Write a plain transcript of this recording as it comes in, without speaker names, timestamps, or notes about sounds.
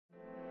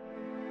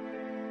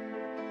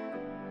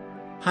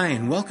Hi,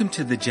 and welcome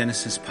to the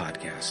Genesis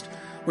Podcast.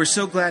 We're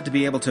so glad to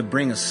be able to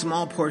bring a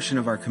small portion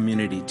of our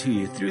community to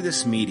you through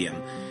this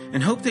medium,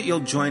 and hope that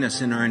you'll join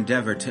us in our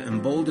endeavor to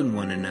embolden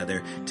one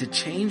another to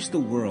change the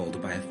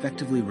world by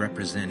effectively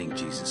representing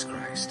Jesus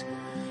Christ.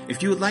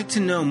 If you would like to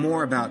know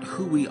more about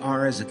who we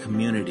are as a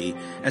community,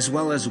 as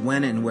well as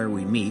when and where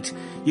we meet,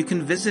 you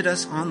can visit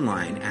us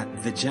online at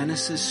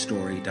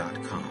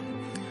thegenesisstory.com.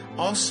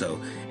 Also,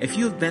 if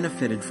you have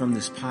benefited from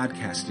this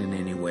podcast in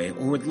any way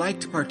or would like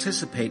to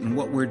participate in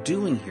what we're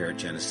doing here at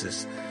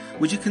Genesis,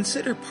 would you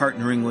consider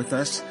partnering with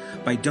us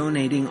by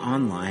donating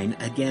online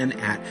again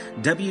at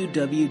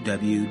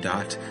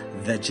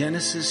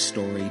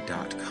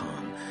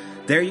www.thegenesisstory.com.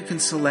 There you can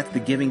select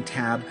the giving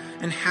tab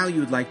and how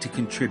you would like to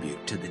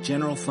contribute to the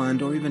general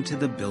fund or even to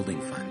the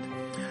building fund.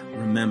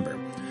 Remember,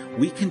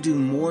 we can do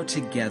more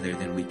together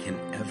than we can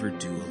ever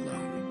do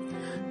alone.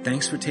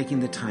 Thanks for taking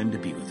the time to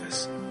be with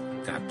us.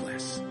 God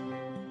bless.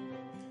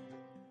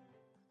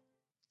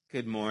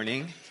 Good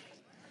morning.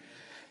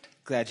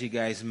 Glad you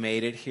guys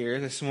made it here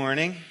this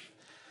morning. I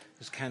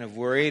was kind of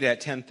worried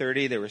at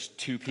 10:30 there was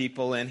 2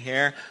 people in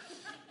here.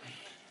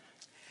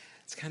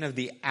 It's kind of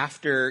the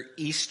after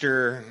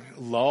Easter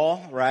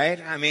lull, right?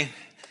 I mean,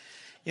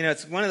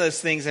 it's one of those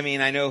things.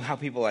 I know how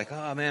people are like,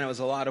 oh man, it was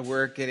a lot of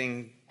work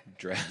getting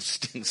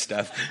dressed and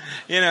stuff,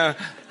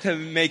 to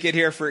make it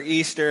here for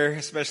Easter,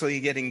 especially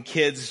getting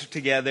kids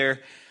together.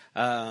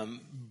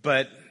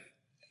 But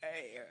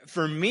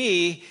for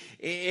me,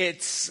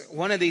 it's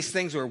one of these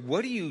things where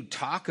what do you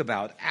talk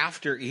about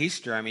after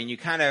Easter? You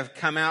kind of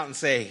come out and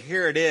say,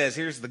 here it is.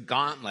 Here's the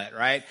gauntlet,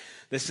 right?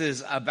 This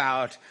is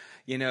about,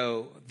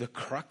 the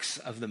crux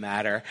of the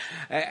matter.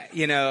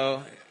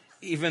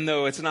 Even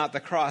though it's not the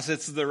cross,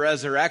 it's the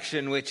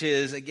resurrection, which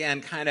is, again,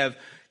 kind of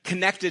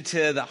connected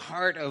to the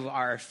heart of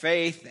our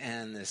faith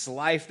and this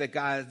life that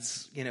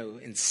God's,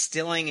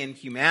 instilling in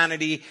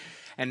humanity.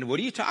 And what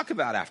do you talk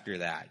about after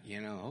that?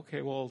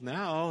 Okay, well,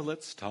 now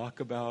let's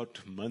talk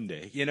about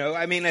Monday.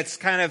 It's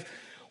kind of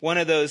one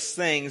of those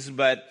things,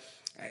 but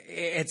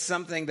it's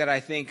something that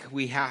I think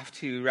we have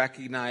to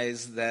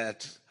recognize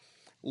that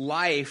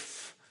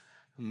life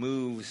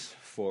moves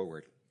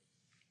forward.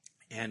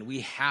 And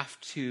we have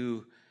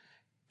to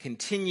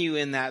continue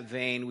in that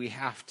vein. We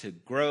have to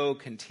grow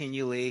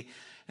continually.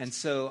 And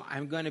so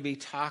I'm going to be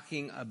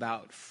talking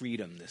about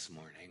freedom this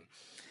morning.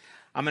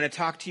 I'm going to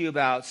talk to you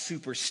about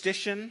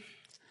superstition,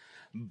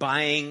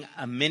 buying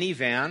a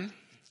minivan,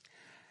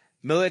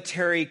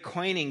 military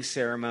coining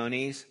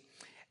ceremonies,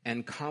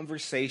 and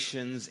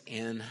conversations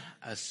in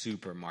a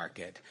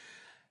supermarket.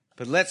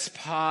 But let's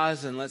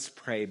pause and let's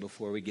pray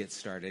before we get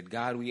started.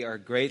 God, we are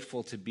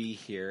grateful to be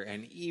here.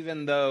 And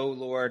even though,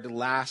 Lord,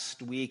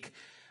 last week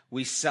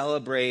we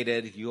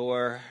celebrated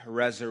your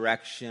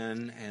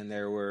resurrection and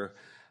there were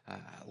a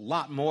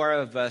lot more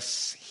of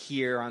us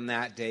here on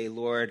that day,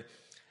 Lord,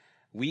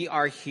 we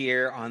are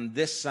here on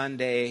this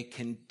Sunday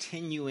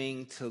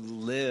continuing to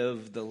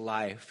live the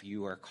life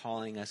you are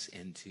calling us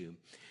into.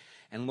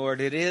 And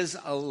Lord, it is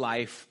a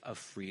life of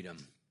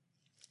freedom.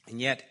 And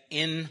yet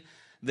in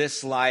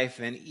this life,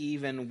 and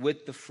even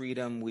with the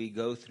freedom, we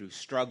go through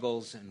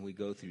struggles and we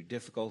go through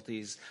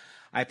difficulties.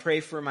 I pray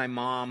for my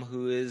mom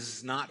who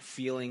is not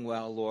feeling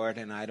well, Lord,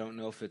 and I don't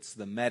know if it's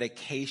the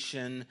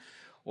medication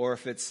or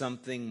if it's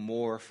something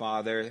more,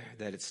 Father,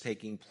 that it's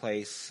taking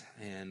place.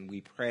 And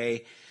we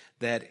pray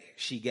that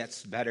she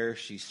gets better,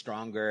 she's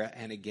stronger,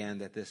 and again,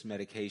 that this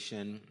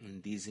medication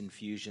and these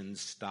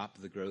infusions stop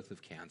the growth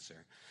of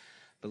cancer.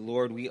 But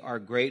Lord, we are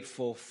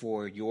grateful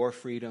for your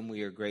freedom.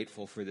 We are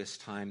grateful for this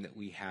time that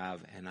we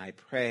have, and I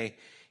pray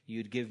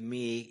you'd give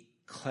me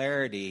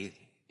clarity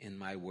in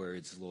my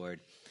words,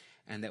 Lord,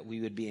 and that we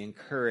would be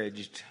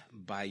encouraged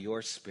by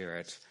your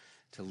Spirit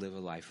to live a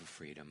life of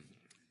freedom.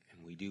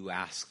 And we do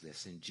ask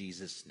this in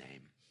Jesus'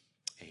 name.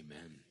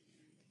 Amen.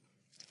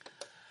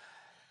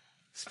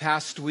 This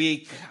past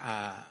week,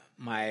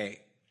 my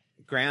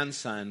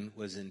grandson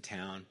was in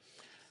town.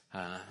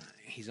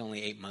 He's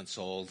only 8 months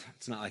old.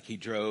 It's not like he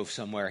drove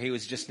somewhere. He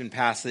was just in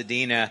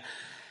Pasadena.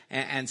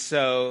 And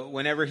so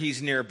whenever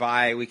he's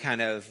nearby, we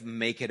kind of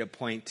make it a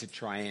point to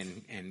try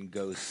and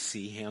go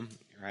see him,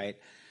 right?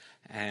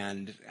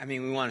 And, we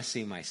want to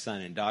see my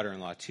son and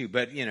daughter-in-law too,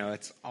 but,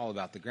 it's all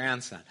about the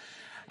grandson.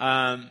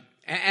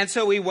 And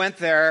so we went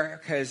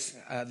there because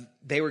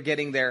they were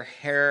getting their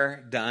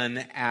hair done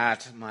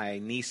at my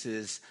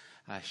niece's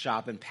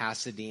shop in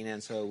Pasadena.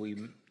 And so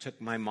we took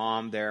my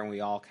mom there and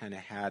we all kind of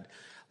had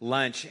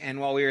lunch. And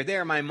while we were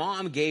there, my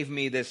mom gave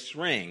me this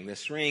ring.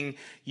 This ring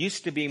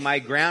used to be my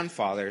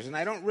grandfather's, and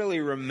I don't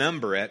really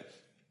remember it.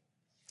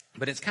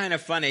 But it's kind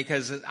of funny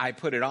because I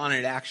put it on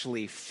and it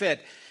actually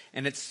fit.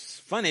 And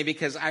it's funny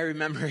because I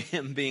remember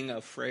him being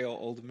a frail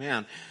old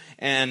man.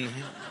 And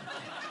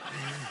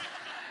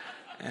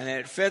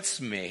it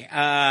fits me.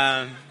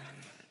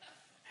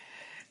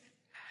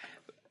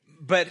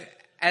 But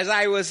as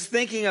I was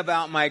thinking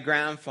about my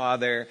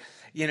grandfather,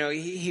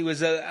 he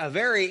was a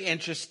very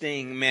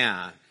interesting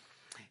man.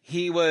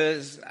 He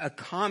was a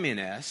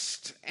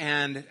communist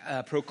and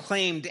a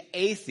proclaimed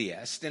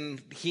atheist,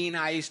 and he and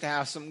I used to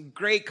have some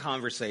great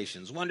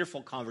conversations,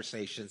 wonderful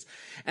conversations.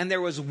 And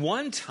there was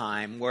one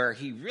time where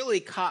he really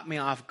caught me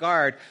off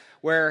guard,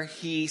 where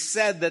he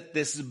said that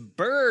this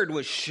bird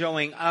was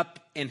showing up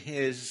in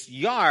his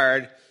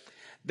yard,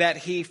 that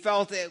he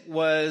felt it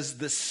was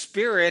the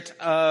spirit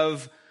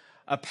of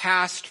a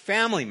past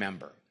family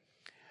member.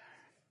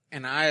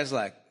 And I was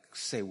like,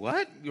 say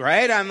what?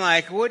 Right? I'm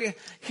like, what?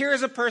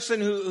 Here's a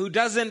person who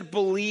doesn't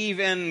believe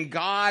in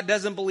God,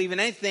 doesn't believe in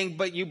anything,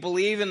 but you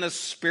believe in the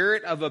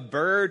spirit of a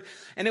bird.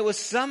 And it was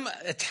some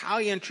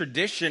Italian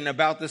tradition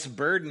about this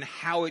bird and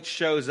how it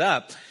shows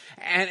up.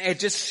 And it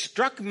just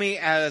struck me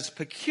as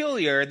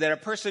peculiar that a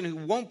person who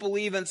won't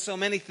believe in so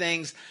many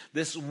things,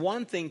 this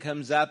one thing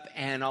comes up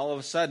and all of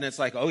a sudden it's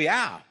like, oh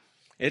yeah,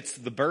 it's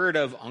the bird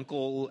of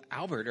Uncle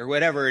Albert or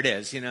whatever it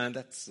is. You know,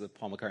 that's the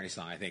Paul McCartney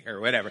song, I think, or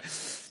whatever.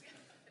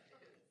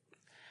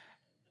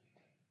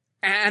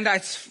 And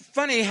it's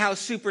funny how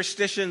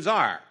superstitions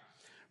are,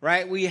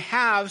 right? We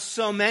have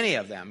so many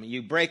of them.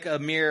 You break a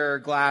mirror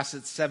glass,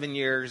 it's 7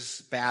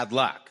 years bad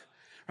luck,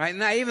 right?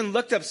 And I even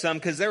looked up some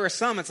because there were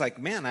some, it's like,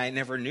 man, I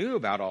never knew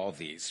about all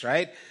these,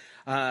 right?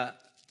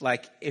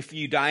 Like if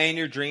you die in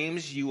your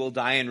dreams, you will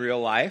die in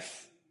real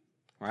life,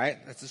 right?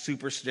 That's a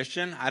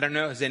superstition. I don't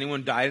know. Has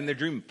anyone died in their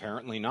dream?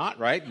 Apparently not,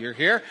 right? You're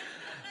here.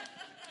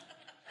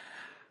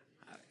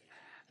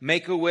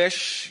 Make a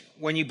wish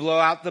when you blow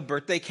out the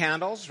birthday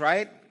candles,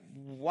 right?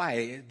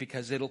 Why?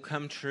 Because it'll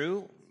come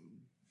true,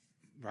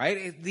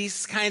 right?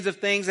 These kinds of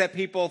things that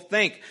people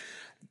think.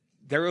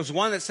 There was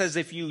one that says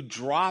if you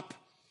drop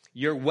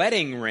your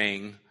wedding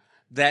ring,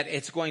 that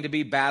it's going to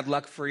be bad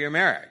luck for your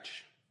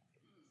marriage.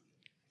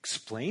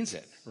 Explains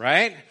it,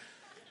 right?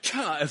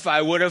 If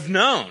I would have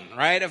known,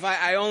 right? If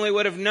I only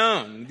would have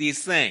known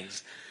these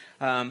things.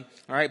 All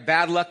right,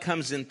 bad luck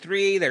comes in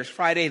 3. There's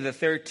Friday the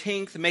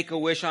 13th. Make a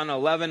wish on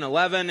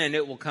 11/11 and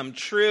it will come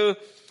true.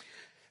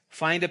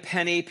 Find a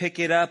penny, pick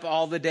it up.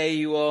 All the day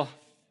you will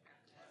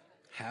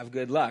have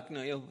good luck.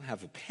 No, you'll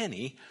have a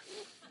penny,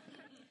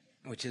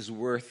 which is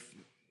worth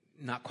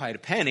not quite a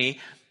penny.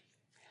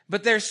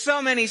 But there's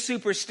so many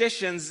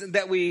superstitions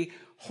that we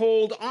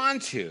hold on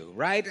to,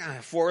 right?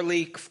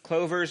 4-leaf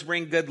clovers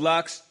bring good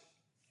luck.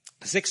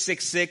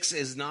 666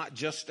 is not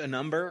just a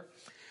number,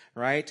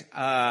 right?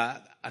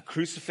 A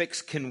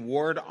crucifix can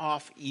ward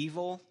off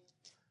evil,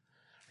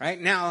 right?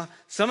 Now,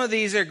 some of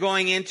these are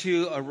going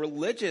into a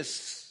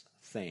religious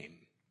theme.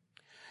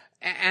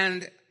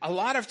 And a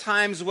lot of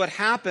times what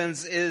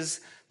happens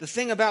is the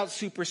thing about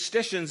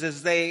superstitions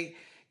is they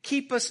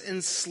keep us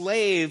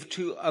enslaved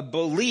to a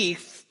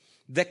belief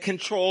that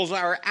controls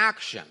our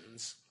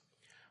actions,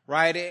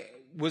 right? It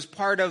was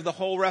part of the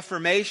whole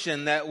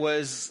Reformation that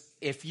was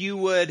if you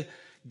would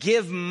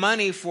give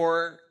money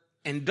for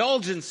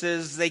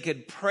indulgences, they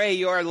could pray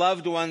your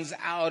loved ones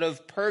out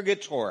of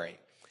purgatory.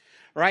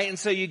 Right? And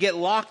so you get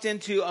locked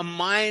into a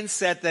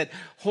mindset that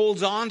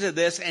holds on to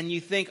this and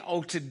you think,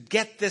 oh, to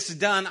get this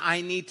done,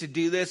 I need to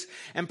do this.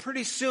 And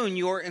pretty soon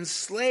you're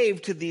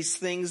enslaved to these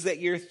things that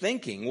you're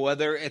thinking,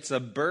 whether it's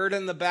a bird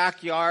in the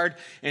backyard,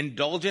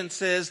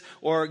 indulgences,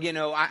 or,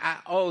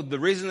 the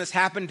reason this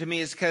happened to me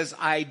is because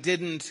I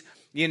didn't,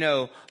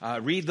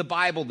 read the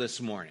Bible this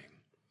morning.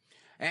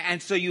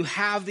 And so you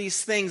have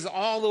these things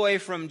all the way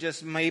from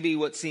just maybe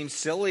what seems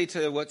silly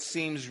to what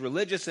seems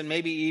religious and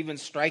maybe even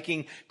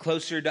striking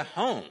closer to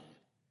home.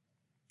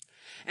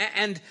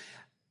 And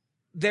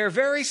they're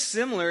very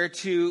similar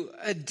to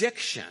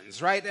addictions,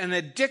 right? An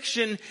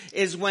addiction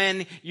is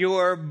when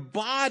your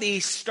body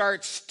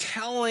starts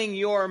telling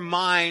your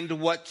mind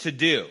what to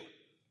do.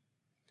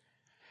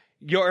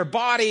 Your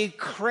body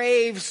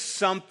craves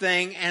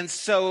something, and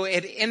so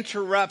it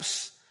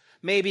interrupts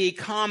maybe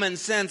common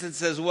sense and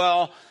says,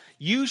 well,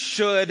 you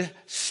should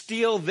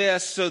steal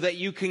this so that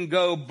you can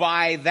go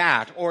buy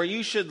that. Or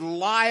you should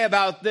lie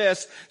about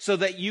this so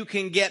that you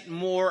can get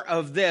more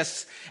of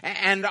this.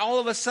 And all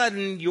of a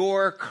sudden,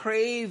 your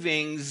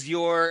cravings,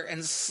 your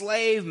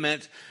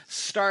enslavement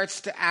starts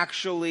to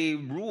actually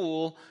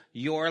rule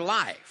your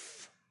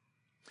life.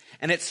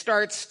 And it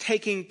starts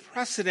taking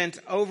precedent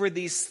over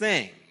these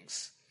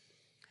things.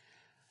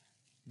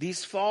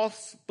 These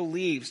false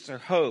beliefs or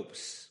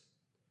hopes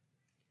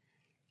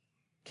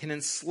can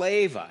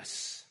enslave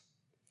us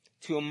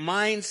to a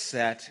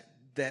mindset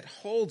that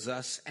holds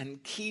us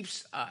and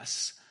keeps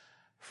us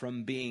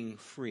from being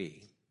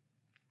free.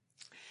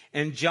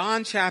 In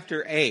John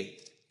chapter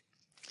 8,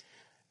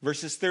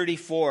 verses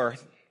 34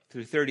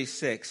 through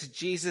 36,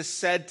 Jesus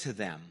said to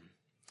them,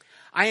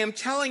 I am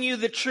telling you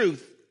the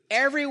truth.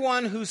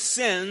 Everyone who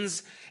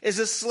sins is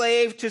a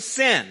slave to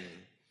sin.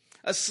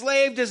 A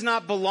slave does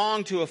not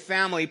belong to a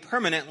family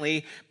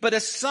permanently, but a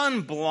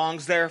son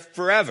belongs there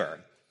forever.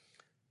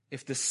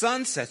 If the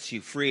Son sets you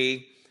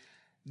free,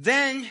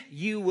 then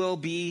you will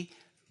be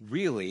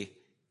really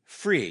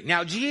free.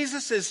 Now,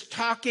 Jesus is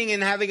talking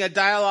and having a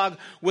dialogue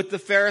with the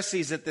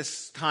Pharisees at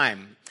this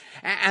time,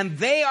 and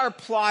they are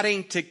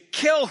plotting to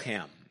kill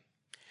him.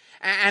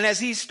 And as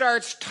he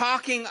starts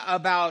talking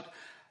about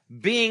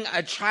being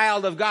a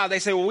child of God. They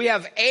say, well, we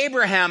have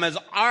Abraham as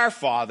our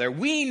father.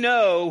 We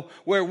know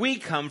where we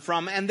come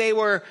from. And they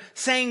were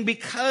saying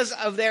because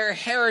of their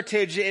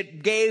heritage,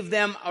 it gave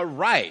them a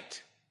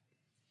right.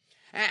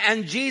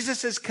 And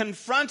Jesus is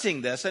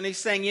confronting this, and he's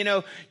saying,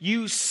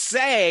 you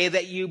say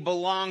that you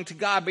belong to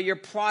God, but you're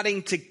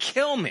plotting to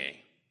kill me.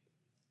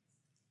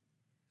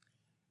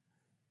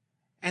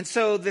 And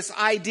so this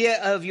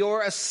idea of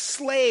you're a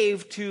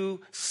slave to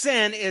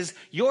sin is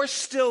you're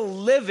still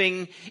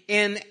living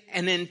in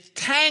an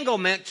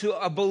entanglement to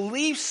a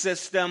belief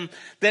system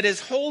that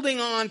is holding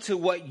on to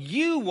what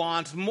you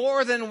want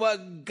more than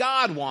what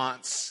God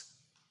wants.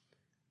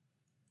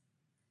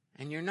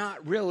 And you're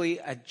not really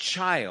a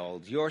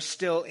child. You're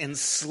still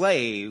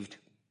enslaved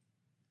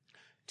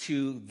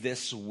to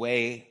this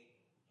way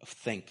of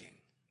thinking.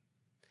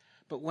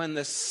 But when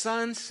the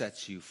Son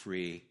sets you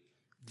free,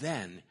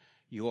 then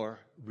you're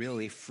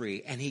really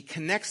free. And he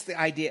connects the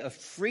idea of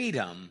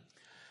freedom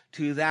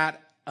to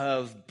that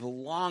of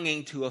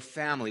belonging to a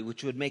family,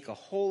 which would make a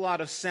whole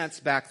lot of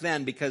sense back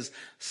then because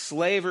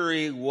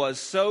slavery was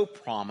so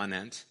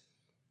prominent.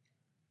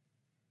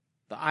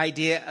 The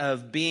idea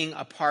of being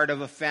a part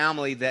of a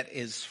family that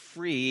is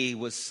free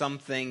was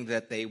something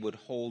that they would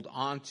hold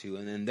on to.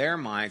 And in their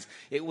minds,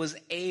 it was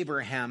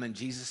Abraham. And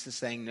Jesus is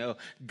saying, no,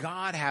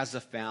 God has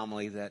a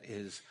family that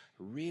is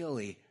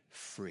really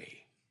free.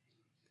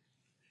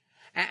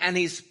 And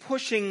he's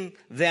pushing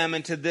them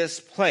into this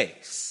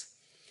place.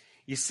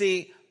 You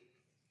see,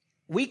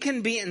 we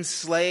can be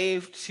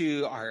enslaved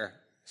to our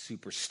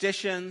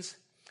superstitions.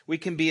 We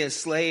can be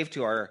enslaved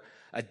to our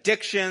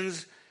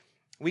addictions.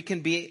 We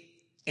can be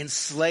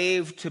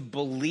enslaved to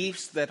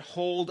beliefs that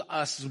hold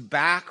us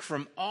back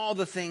from all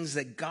the things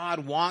that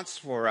God wants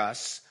for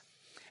us.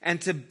 And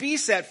to be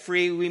set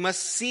free, we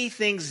must see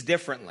things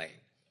differently.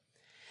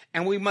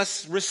 And we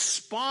must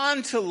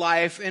respond to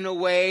life in a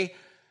way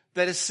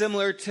that is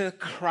similar to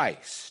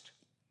Christ.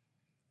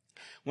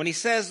 When he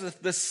says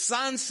if the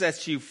Son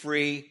sets you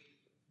free,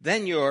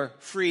 then you're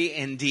free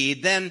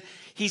indeed. Then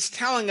he's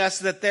telling us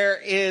that there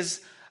is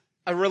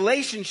a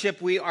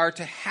relationship we are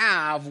to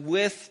have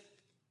with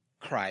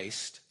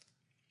Christ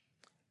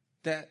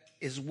that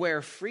is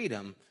where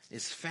freedom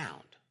is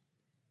found.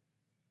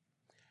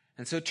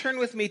 And so turn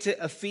with me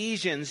to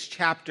Ephesians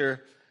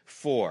chapter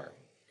 4.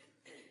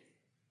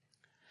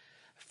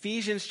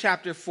 Ephesians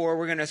chapter 4,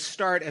 we're going to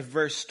start at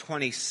verse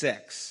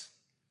 26.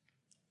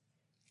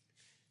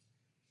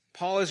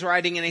 Paul is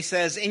writing and he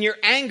says, in your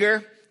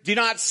anger, do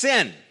not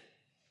sin.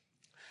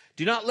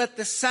 Do not let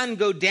the sun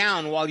go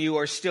down while you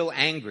are still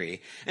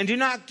angry, and do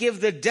not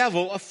give the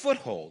devil a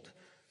foothold.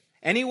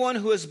 Anyone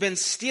who has been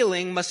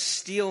stealing must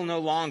steal no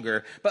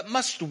longer, but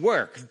must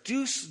work,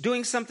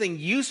 doing something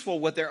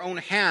useful with their own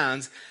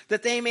hands,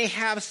 that they may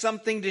have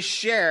something to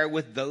share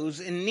with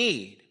those in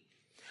need.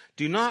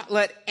 Do not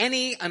let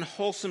any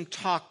unwholesome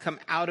talk come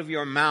out of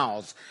your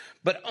mouths,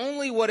 but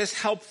only what is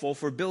helpful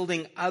for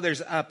building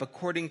others up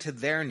according to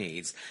their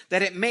needs,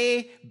 that it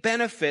may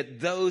benefit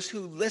those who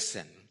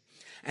listen.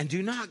 And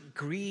do not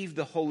grieve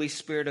the Holy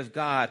Spirit of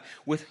God,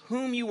 with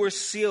whom you were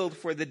sealed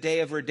for the day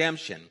of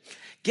redemption.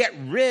 Get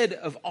rid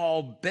of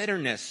all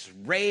bitterness,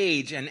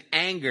 rage, and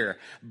anger,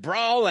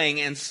 brawling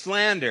and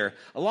slander,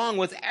 along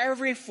with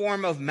every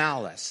form of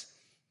malice.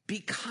 Be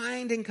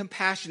kind and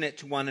compassionate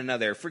to one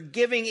another,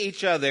 forgiving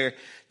each other,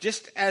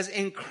 just as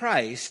in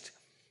Christ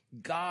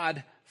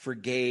God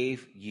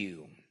forgave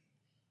you.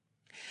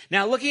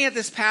 Now, looking at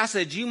this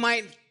passage, you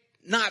might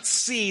not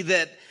see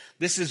that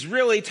this is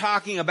really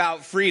talking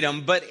about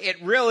freedom, but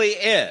it really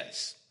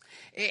is.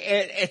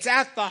 It's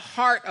at the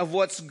heart of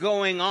what's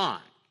going on.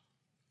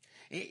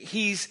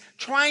 He's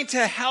trying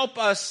to help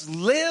us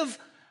live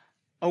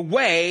a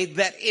way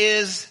that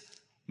is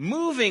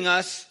moving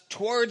us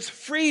towards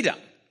freedom.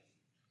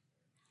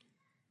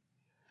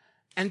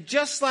 And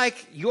just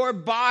like your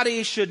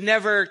body should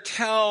never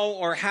tell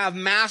or have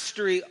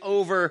mastery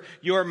over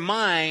your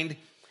mind,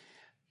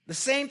 the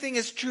same thing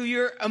is true.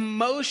 Your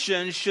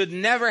emotions should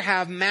never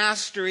have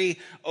mastery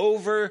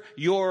over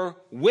your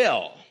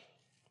will.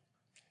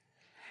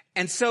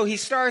 And so he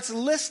starts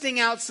listing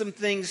out some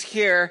things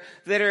here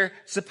that are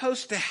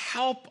supposed to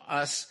help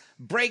us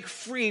break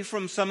free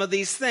from some of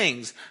these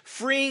things.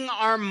 Freeing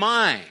our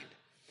mind.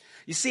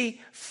 You see,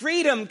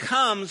 freedom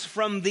comes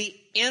from the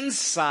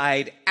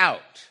inside out.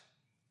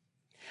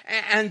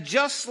 And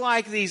just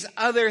like these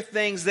other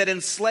things that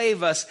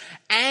enslave us,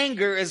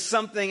 anger is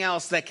something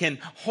else that can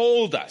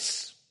hold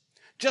us.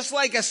 Just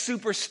like a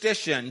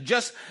superstition,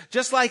 just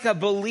like a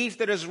belief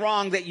that is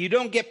wrong, that you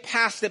don't get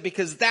past it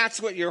because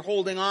that's what you're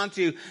holding on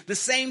to. The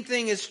same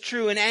thing is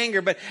true in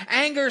anger, but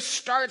anger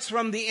starts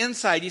from the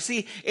inside. You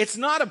see, it's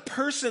not a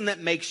person that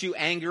makes you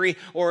angry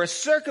or a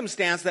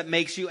circumstance that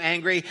makes you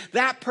angry.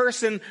 That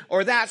person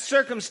or that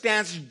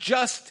circumstance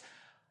just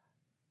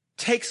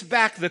takes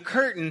back the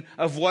curtain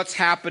of what's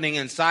happening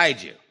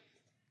inside you.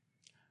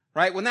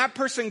 Right? When that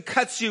person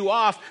cuts you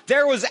off,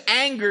 there was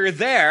anger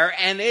there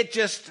and it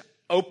just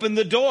opened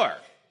the door.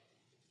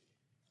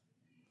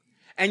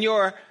 And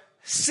you're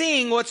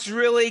seeing what's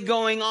really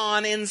going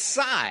on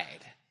inside.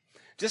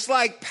 Just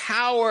like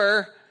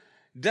power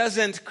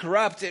doesn't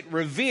corrupt, it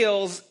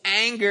reveals,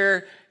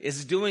 anger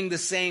is doing the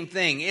same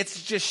thing.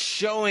 It's just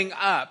showing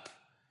up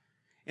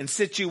in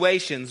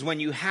situations when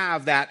you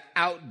have that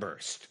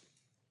outburst.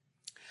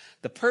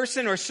 The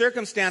person or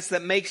circumstance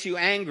that makes you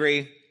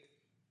angry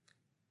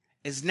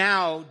is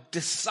now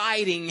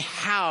deciding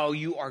how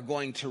you are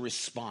going to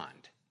respond.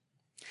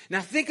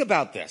 Now think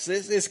about this.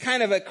 This is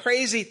kind of a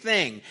crazy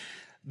thing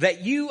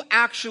that you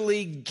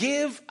actually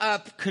give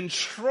up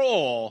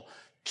control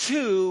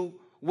to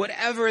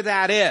whatever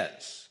that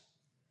is.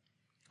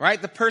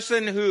 Right? The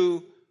person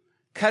who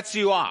cuts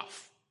you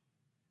off.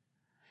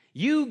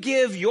 You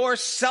give your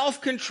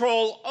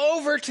self-control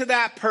over to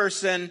that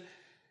person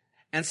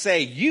and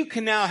say, you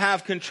can now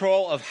have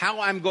control of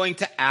how I'm going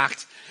to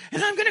act,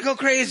 and I'm going to go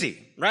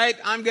crazy, right?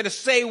 I'm going to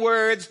say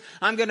words,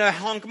 I'm going to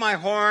honk my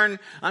horn,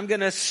 I'm going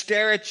to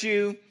stare at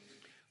you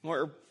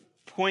or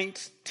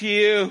point to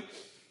you.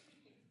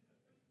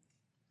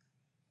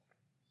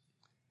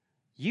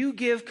 You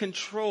give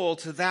control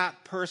to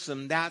that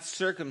person, that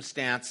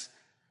circumstance,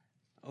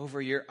 over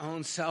your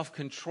own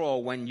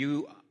self-control when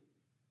you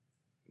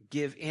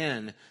give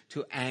in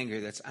to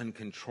anger that's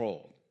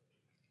uncontrolled.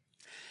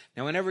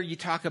 Now, whenever you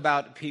talk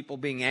about people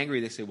being angry,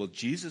 they say, well,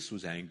 Jesus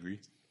was angry,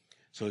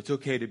 so it's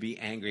okay to be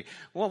angry.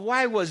 Well,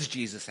 why was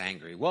Jesus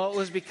angry? Well, it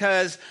was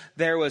because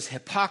there was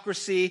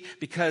hypocrisy,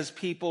 because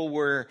people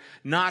were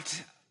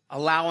not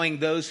allowing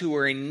those who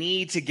were in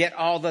need to get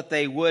all that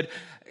they would.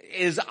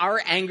 Is our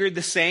anger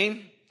the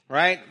same,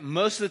 right?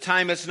 Most of the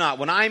time it's not.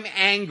 When I'm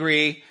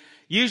angry,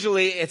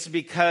 usually it's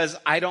because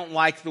I don't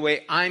like the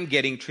way I'm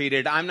getting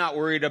treated. I'm not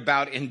worried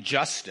about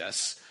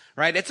injustice.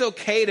 Right? It's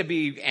okay to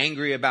be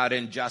angry about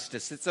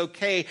injustice. It's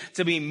okay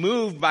to be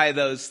moved by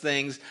those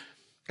things.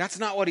 That's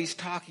not what he's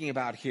talking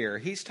about here.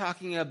 He's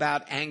talking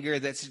about anger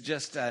that's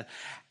just an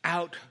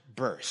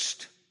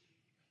outburst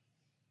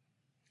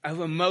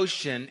of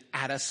emotion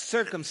at a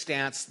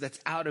circumstance that's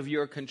out of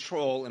your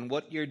control. And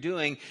what you're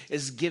doing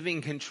is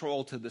giving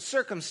control to the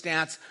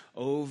circumstance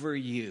over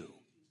you.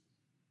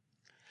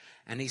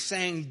 And he's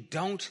saying,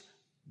 don't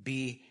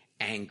be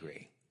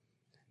angry.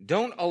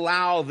 Don't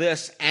allow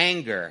this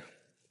anger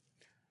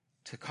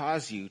to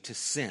cause you to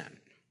sin.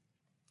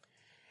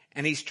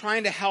 And he's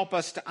trying to help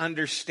us to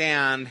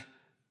understand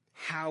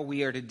how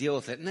we are to deal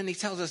with it. And then he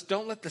tells us,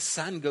 don't let the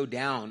sun go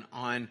down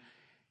on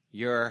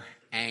your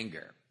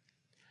anger.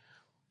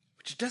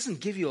 Which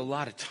doesn't give you a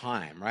lot of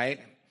time, right?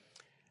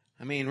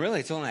 I mean, really,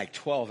 it's only like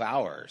 12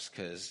 hours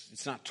because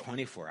it's not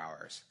 24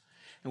 hours.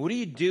 And what do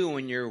you do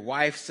when your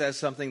wife says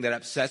something that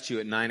upsets you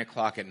at 9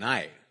 o'clock at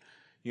night?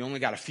 You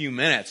only got a few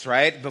minutes,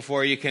 right,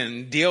 before you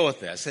can deal with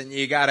this. And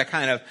you got to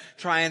kind of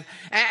try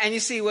and you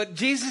see what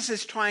Jesus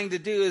is trying to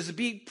do is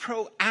be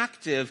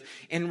proactive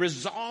in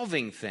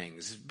resolving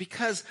things.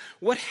 Because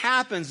what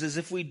happens is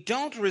if we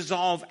don't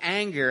resolve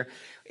anger,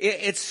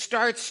 it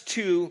starts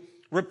to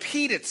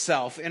repeat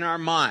itself in our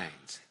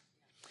minds.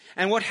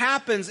 And what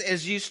happens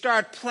is you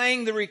start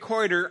playing the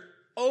recorder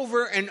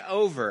over and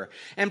over.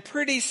 And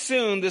pretty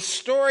soon, the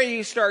story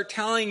you start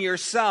telling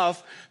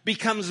yourself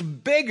becomes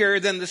bigger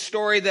than the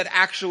story that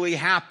actually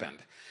happened.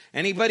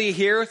 Anybody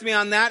here with me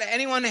on that?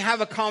 Anyone have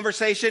a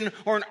conversation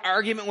or an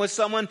argument with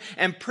someone,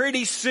 and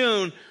pretty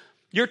soon,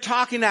 you're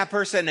talking to that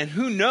person, and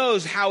who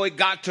knows how it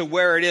got to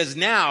where it is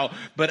now.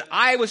 But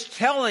I was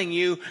telling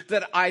you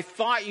that I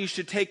thought you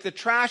should take the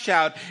trash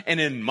out. And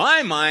in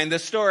my mind, the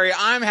story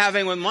I'm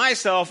having with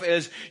myself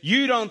is,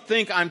 you don't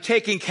think I'm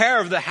taking care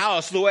of the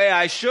house the way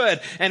I should.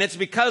 And it's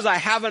because I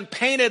haven't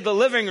painted the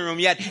living room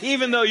yet,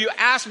 even though you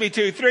asked me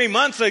to 3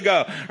 months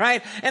ago,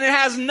 right? And it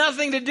has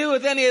nothing to do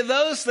with any of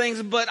those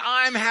things, but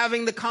I'm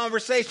having the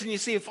conversation. You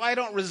see, if I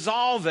don't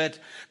resolve it,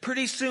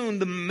 pretty soon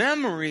the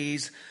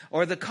memories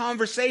or the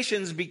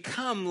conversations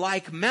become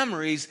like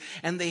memories,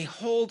 and they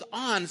hold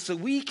on, so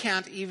we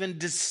can't even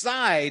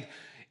decide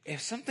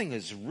if something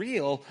is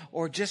real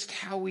or just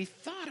how we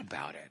thought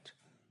about it.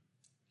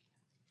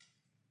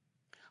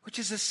 Which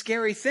is a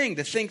scary thing,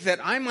 to think that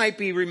I might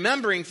be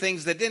remembering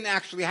things that didn't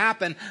actually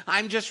happen.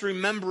 I'm just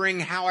remembering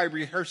how I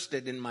rehearsed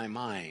it in my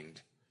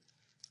mind.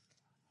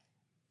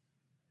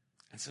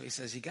 And so he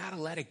says, you got to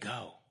let it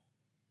go.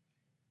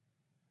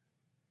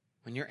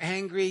 When you're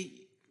angry,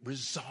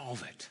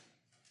 resolve it.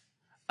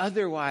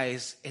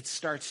 Otherwise, it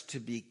starts to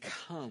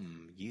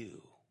become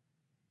you.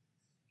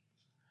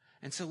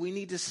 And so we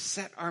need to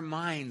set our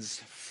minds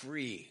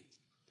free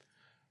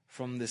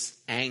from this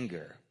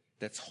anger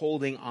that's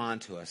holding on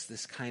to us,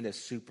 this kind of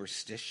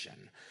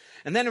superstition.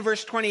 And then in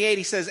verse 28,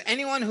 he says,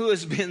 anyone who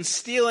has been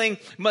stealing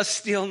must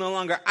steal no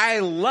longer. I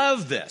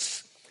love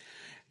this,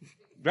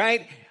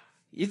 right?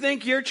 You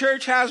think your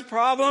church has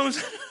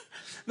problems?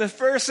 The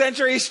first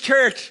century's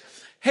church.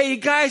 Hey, you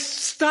guys,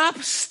 stop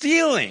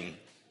stealing.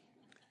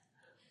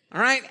 All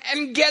right,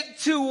 and get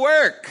to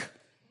work.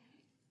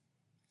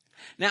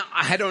 Now,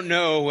 I don't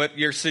know what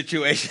your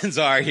situations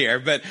are here,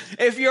 but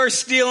if you're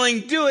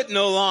stealing, do it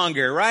no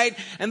longer, right?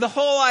 And the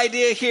whole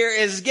idea here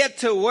is get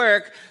to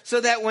work so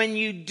that when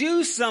you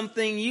do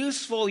something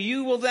useful,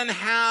 you will then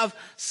have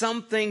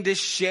something to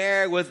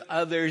share with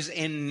others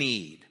in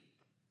need.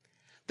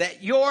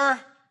 that your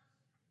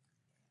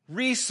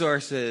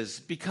resources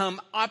become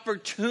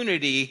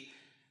opportunity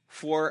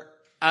for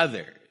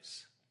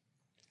others.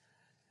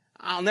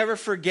 I'll never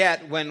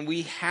forget when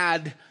we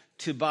had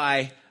to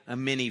buy a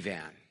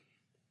minivan.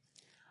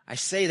 I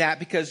say that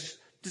because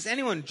does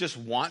anyone just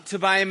want to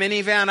buy a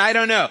minivan? I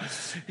don't know.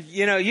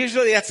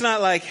 Usually that's not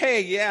like,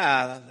 hey,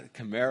 yeah,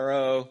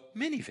 Camaro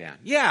minivan.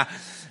 Yeah.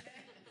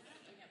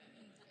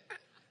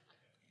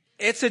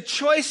 It's a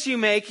choice you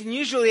make, and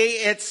usually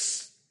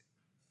it's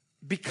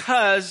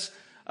because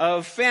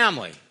of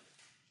family.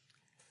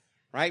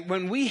 Right?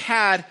 When we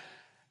had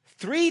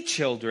 3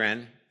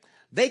 children,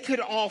 they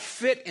could all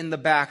fit in the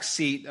back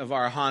seat of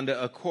our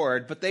Honda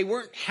Accord, but they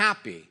weren't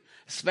happy,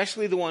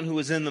 especially the one who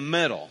was in the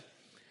middle,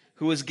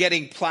 who was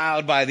getting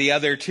plowed by the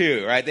other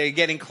 2, right? They were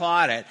getting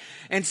clawed at.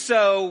 And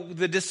so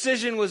the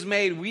decision was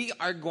made, we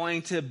are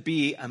going to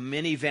be a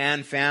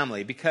minivan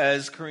family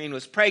because Corrine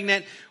was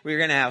pregnant. We were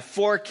going to have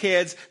 4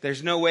 kids.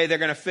 There's no way they're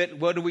going to fit.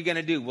 What are we going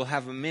to do? We'll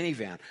have a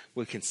minivan.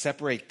 We can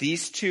separate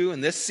these 2 in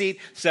this seat,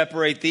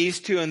 separate these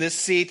 2 in this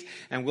seat,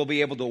 and we'll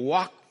be able to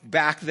walk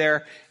back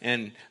there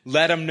and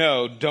let them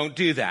know, don't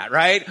do that,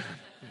 right?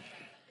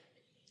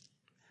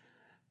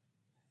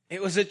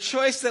 It was a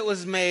choice that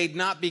was made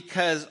not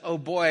because, oh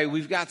boy,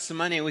 we've got some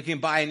money and we can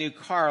buy a new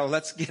car,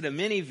 let's get a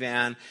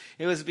minivan.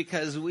 It was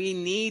because we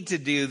need to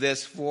do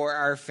this for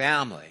our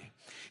family.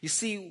 You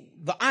see,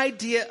 the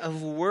idea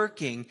of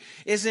working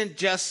isn't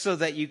just so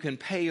that you can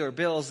pay your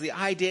bills. The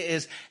idea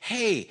is,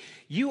 hey,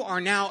 you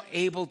are now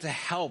able to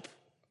help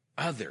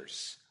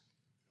others.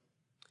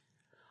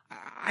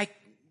 I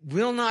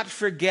will not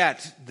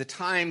forget the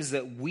times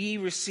that we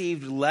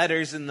received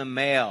letters in the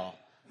mail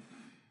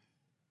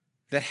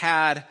that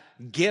had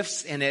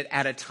gifts in it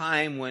at a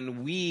time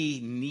when we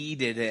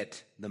needed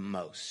it the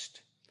most.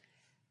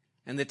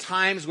 And the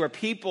times where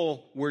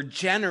people were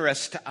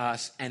generous to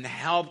us and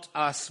helped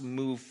us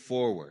move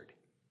forward.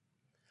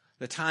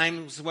 The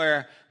times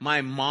where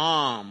my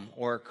mom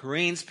or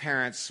Corrine's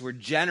parents were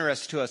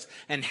generous to us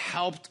and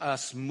helped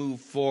us move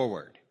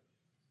forward.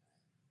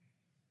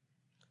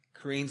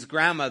 Corrine's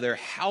grandmother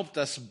helped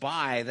us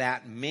buy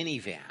that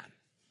minivan.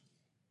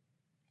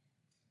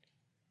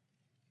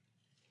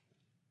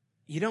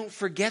 You don't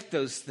forget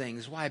those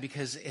things. Why?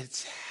 Because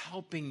it's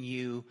helping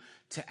you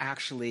to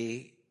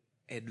actually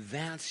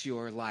advance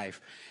your life.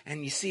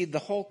 And you see, the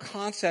whole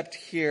concept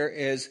here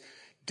is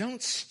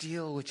don't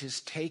steal, which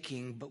is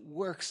taking, but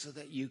work so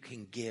that you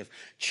can give.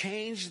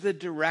 Change the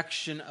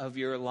direction of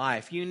your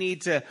life. You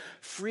need to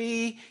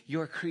free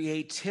your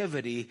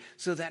creativity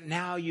so that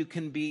now you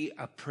can be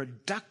a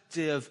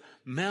productive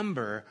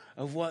member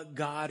of what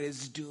God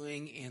is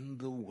doing in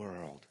the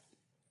world.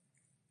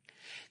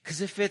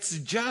 Because if it's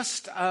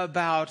just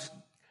about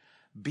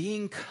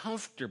being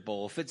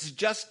comfortable, if it's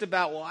just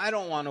about, well, I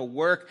don't want to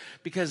work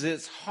because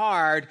it's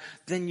hard,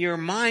 then your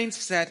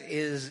mindset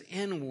is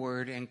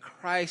inward, and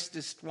Christ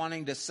is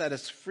wanting to set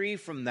us free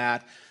from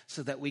that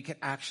so that we can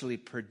actually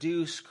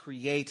produce,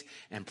 create,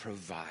 and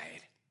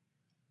provide.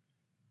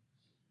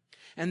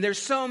 And there's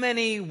so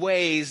many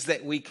ways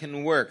that we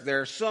can work.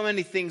 There are so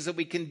many things that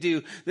we can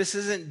do. This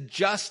isn't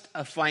just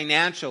a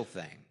financial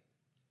thing.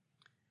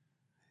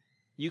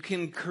 You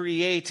can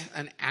create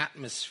an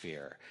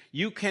atmosphere.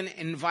 You can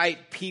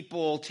invite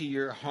people to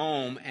your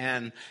home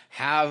and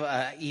have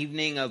an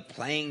evening of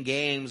playing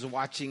games,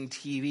 watching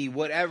TV,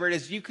 whatever it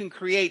is. You can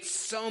create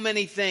so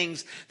many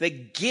things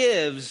that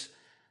gives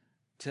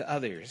to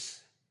others.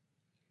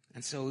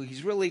 And so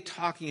he's really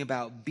talking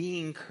about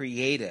being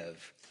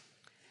creative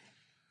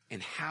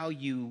and how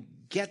you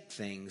get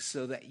things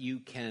so that you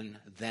can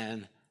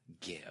then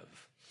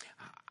give.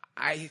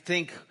 I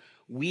think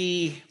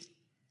we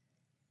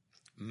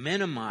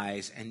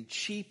minimize and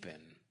cheapen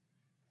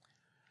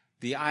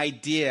the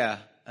idea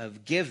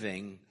of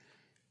giving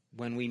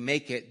when we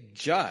make it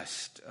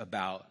just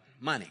about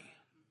money.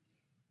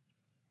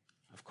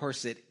 Of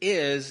course, it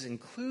is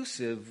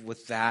inclusive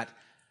with that,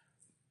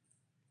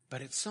 but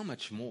it's so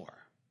much more.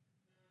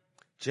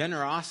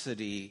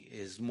 Generosity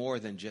is more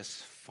than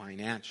just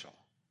financial.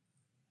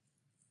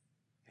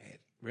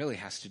 Really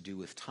has to do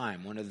with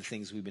time. One of the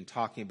things we've been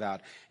talking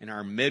about in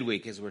our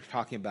midweek as we're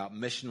talking about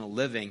missional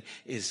living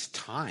is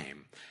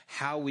time.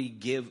 How we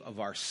give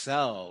of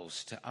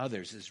ourselves to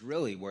others is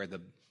really where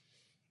the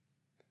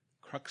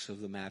crux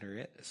of the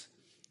matter is.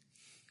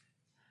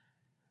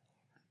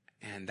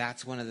 And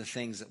that's one of the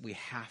things that we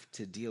have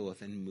to deal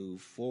with and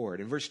move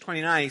forward. In verse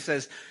 29, he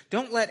says,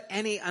 "Don't let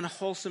any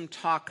unwholesome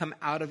talk come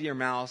out of your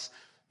mouths,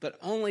 but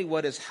only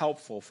what is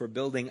helpful for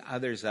building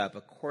others up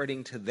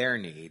according to their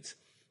needs,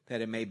 that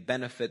it may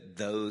benefit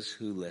those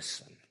who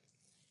listen."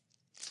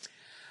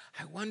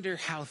 I wonder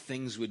how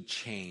things would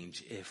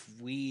change if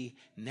we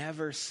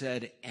never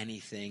said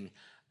anything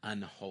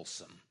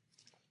unwholesome.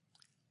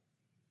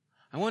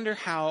 I wonder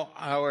how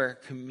our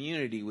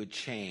community would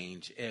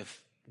change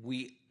if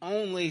we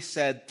only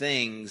said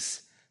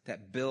things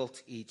that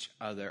built each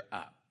other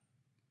up.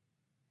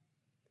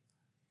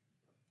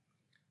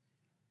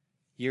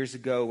 Years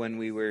ago when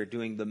we were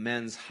doing the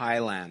men's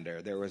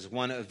Highlander, there was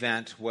one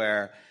event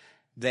where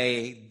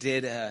they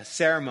did a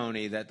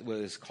ceremony that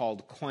was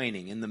called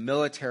coining. In the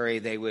military,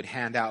 they would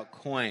hand out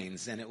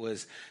coins, and it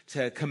was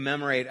to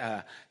commemorate,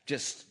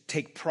 just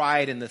take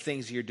pride in the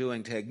things you're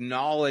doing, to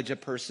acknowledge a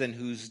person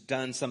who's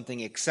done something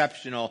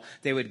exceptional.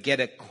 They would get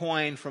a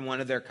coin from one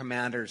of their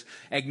commanders,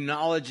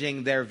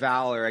 acknowledging their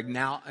valor,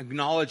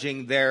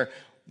 acknowledging their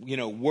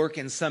work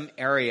in some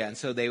area. And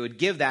so they would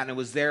give that, and it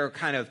was their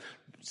kind of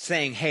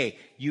saying, hey,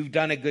 you've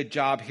done a good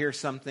job. Here's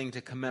something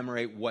to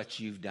commemorate what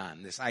you've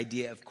done. This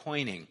idea of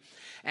coining.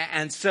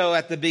 And so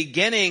at the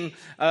beginning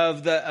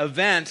of the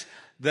event,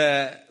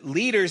 the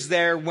leaders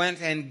there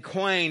went and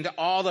coined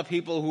all the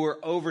people who were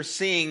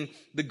overseeing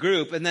the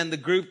group. And then the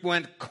group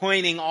went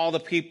coining all the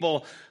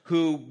people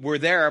who were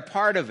there, a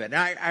part of it. And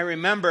I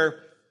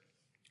remember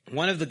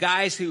one of the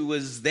guys who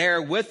was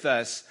there with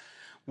us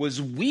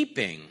was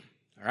weeping,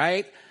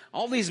 right?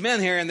 All these men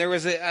here, and there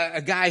was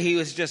a guy, he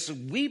was just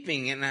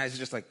weeping, and I was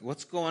just like,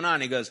 what's going on?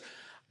 He goes,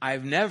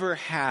 I've never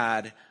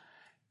had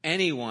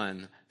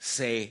anyone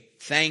say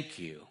thank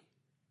you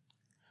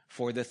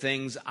for the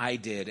things I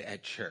did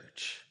at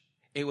church.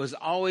 It was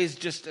always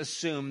just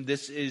assumed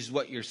this is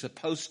what you're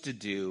supposed to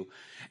do,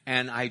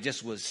 and I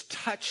just was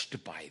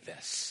touched by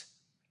this.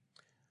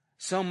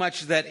 So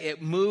much that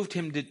it moved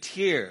him to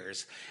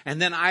tears. And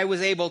then I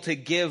was able to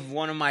give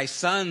one of my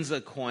sons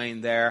a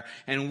coin there,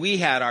 and we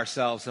had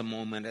ourselves a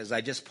moment as I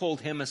just pulled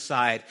him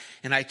aside,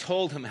 and I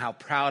told him how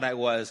proud I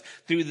was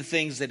through the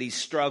things that he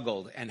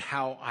struggled and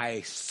how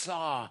I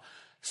saw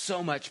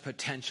so much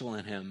potential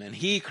in him. And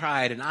he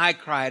cried, and I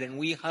cried, and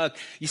we hugged.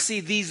 You see,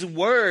 these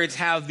words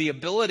have the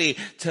ability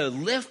to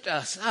lift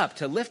us up,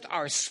 to lift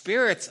our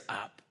spirits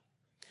up,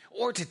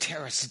 or to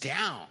tear us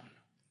down.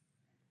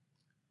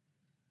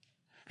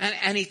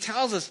 And he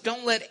tells us,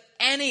 don't let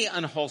any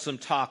unwholesome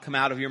talk come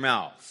out of your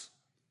mouths.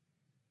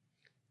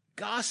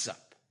 Gossip.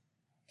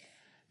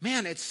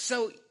 Man, it's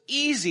so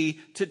easy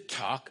to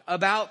talk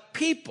about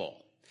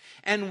people.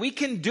 And we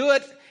can do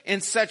it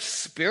in such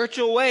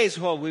spiritual ways.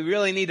 Well, we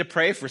really need to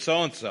pray for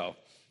so-and-so.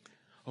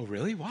 Oh,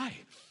 really? Why?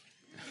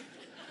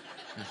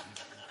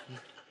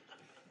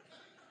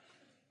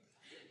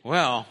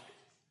 Well,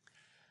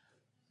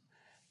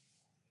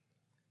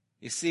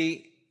 you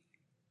see,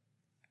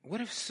 what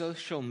if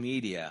social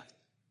media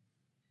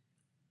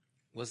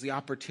was the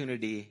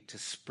opportunity to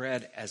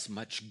spread as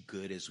much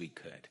good as we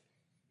could?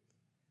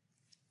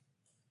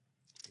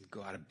 We'd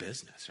go out of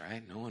business,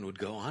 right? No one would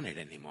go on it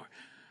anymore.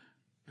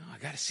 No, I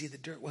got to see the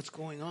dirt. What's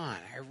going on?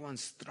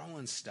 Everyone's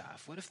throwing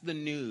stuff. What if the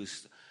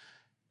news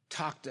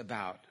talked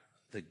about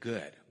the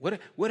good?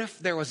 What if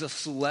there was a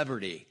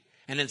celebrity,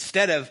 and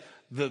instead of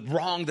the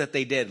wrong that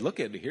they did,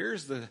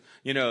 here's the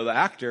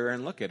actor,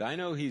 and I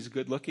know he's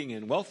good looking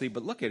and wealthy,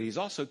 but he's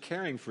also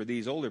caring for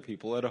these older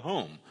people at a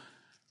home.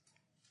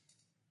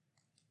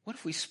 What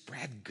if we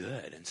spread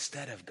good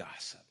instead of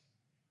gossip?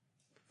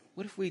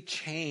 What if we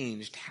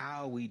changed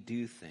how we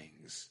do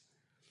things?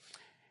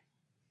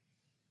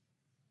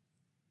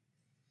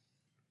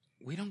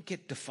 We don't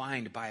get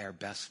defined by our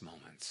best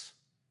moments.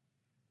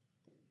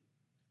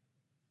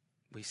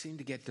 We seem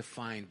to get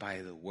defined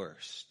by the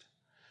worst.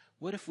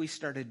 What if we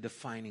started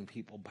defining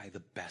people by the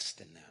best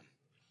in them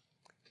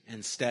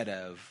instead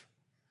of,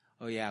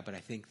 oh yeah, but I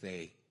think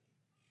they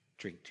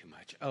drink too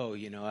much. Oh,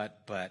 you know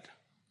what, but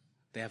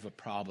they have a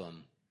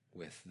problem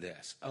with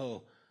this.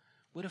 Oh,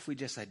 what if we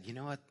just said, you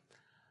know what,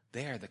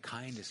 they are the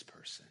kindest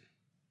person.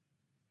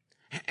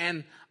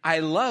 And I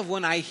love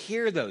when I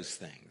hear those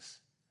things,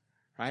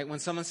 right? When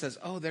someone says,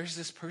 oh, there's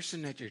this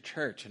person at your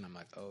church, and I'm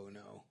like, oh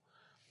no.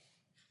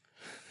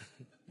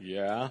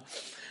 Yeah.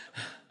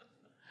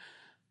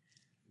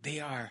 They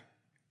are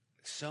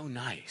so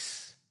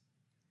nice.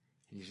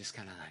 And you're just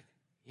kind of like,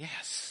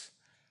 yes.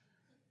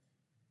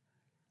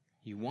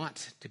 You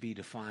want to be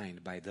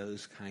defined by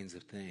those kinds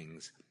of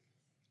things.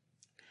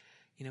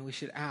 We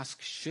should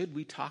ask, should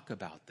we talk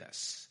about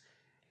this?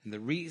 And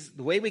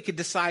the way we could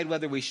decide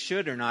whether we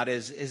should or not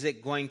is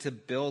it going to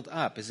build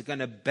up? Is it going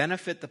to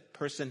benefit the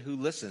person who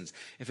listens?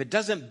 If it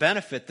doesn't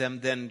benefit them,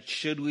 then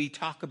should we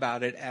talk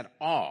about it at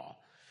all?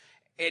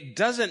 It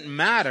doesn't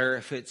matter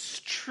if it's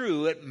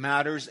true, it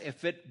matters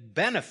if it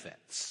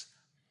benefits.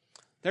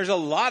 There's a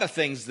lot of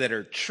things that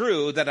are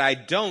true that I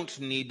don't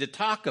need to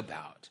talk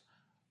about.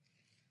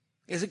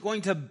 Is it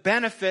going to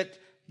benefit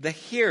the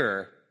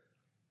hearer,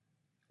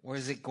 or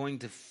is it going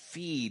to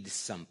feed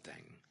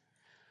something?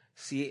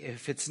 See,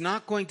 if it's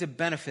not going to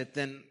benefit,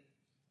 then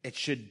it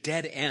should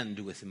dead end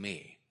with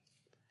me.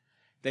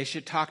 They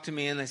should talk to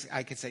me, and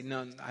I could say,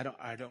 no,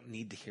 I don't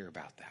need to hear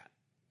about that.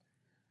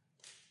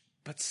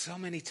 But so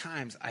many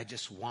times I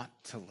just want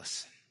to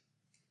listen.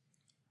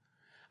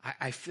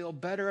 I feel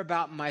better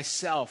about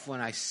myself when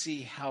I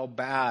see how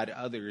bad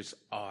others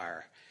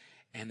are.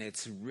 And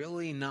it's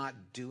really not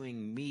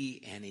doing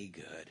me any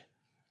good.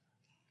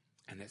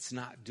 And it's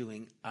not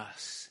doing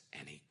us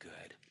any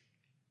good.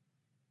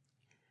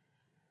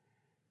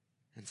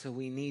 And so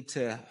we need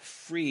to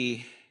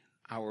free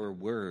our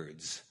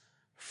words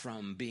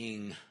from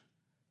being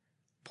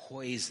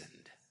poisoned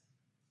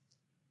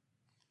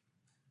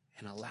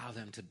and allow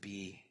them to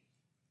be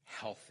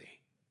healthy.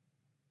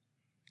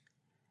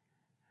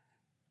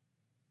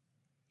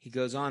 He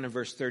goes on in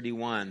verse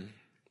 31,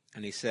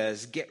 and he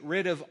says, get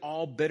rid of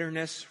all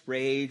bitterness,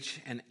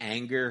 rage, and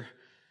anger,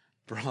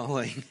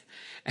 brawling,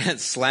 and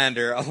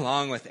slander,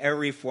 along with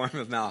every form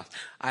of malice.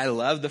 I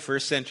love the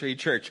first century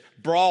church.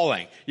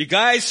 Brawling. You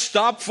guys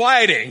stop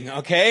fighting,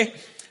 okay?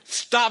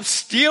 Stop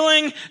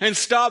stealing and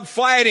stop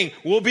fighting.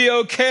 We'll be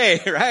okay,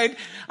 right?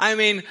 I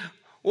mean,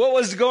 what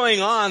was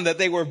going on that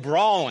they were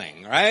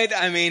brawling, right?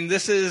 I mean,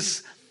 this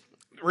is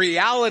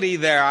reality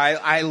there.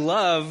 I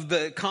love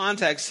the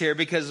context here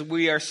because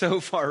we are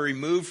so far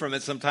removed from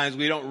it sometimes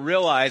we don't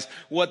realize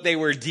what they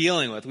were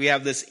dealing with. We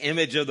have this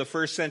image of the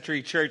first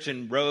century church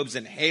in robes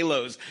and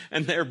halos,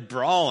 and they're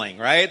brawling,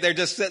 right? They're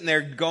just sitting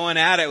there going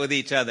at it with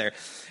each other.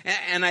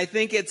 And I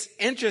think it's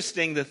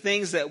interesting the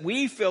things that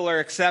we feel are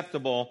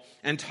acceptable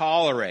and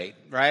tolerate,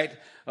 right?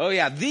 Oh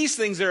yeah, these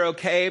things are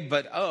okay,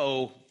 but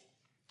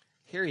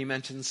here he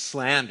mentions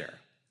slander,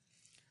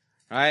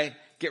 right?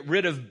 Get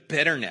rid of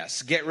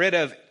bitterness. Get rid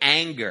of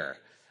anger,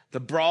 the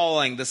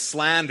brawling, the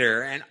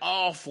slander, and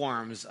all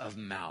forms of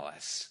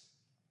malice.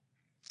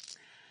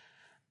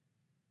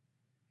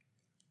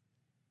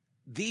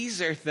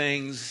 These are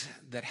things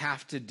that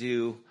have to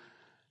do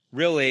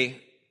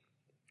really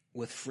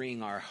with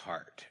freeing our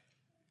heart.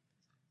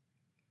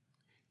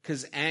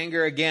 Because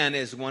anger, again,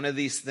 is one of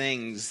these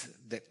things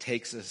that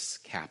takes us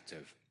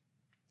captive.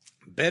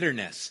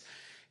 Bitterness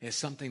is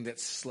something that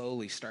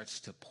slowly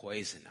starts to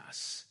poison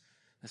us.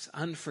 This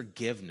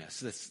unforgiveness,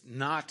 this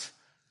not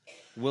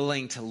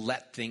willing to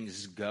let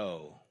things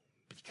go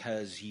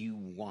because you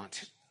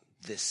want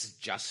this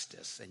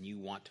justice and you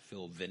want to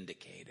feel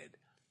vindicated.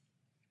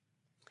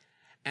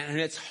 And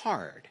it's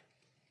hard.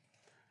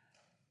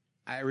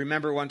 I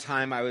remember one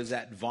time I was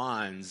at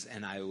Vons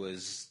and I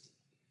was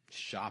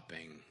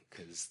shopping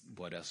because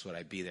what else would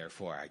I be there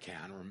for?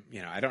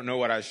 I don't know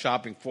what I was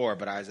shopping for,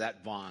 but I was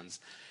at Vons.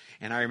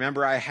 And I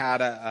remember I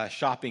had a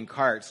shopping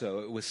cart,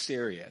 so it was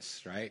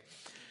serious, right?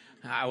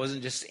 I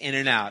wasn't just in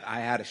and out.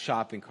 I had a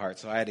shopping cart,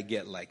 so I had to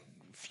get like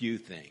few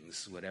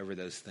things, whatever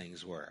those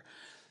things were.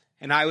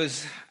 And I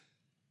was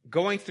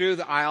going through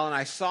the aisle, and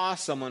I saw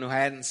someone who I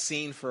hadn't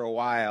seen for a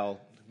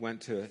while,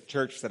 went to a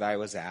church that I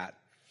was at.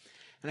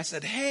 And I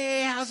said,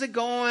 hey, how's it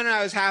going? And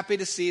I was happy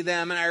to see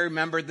them, and I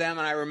remembered them,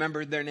 and I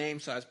remembered their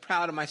names, so I was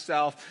proud of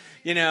myself.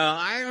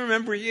 I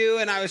remember you,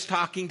 and I was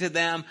talking to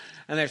them,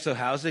 and they're, so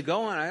how's it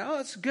going?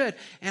 It's good.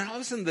 And all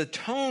of a sudden, the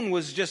tone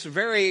was just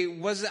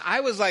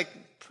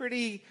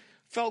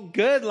felt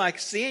good, like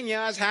seeing you.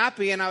 I was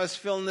happy, and I was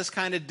feeling this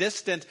kind of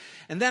distant.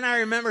 And then I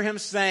remember him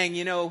saying,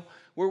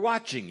 we're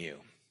watching you.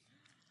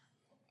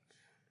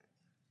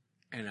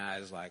 And I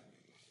was like,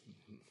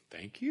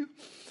 thank you.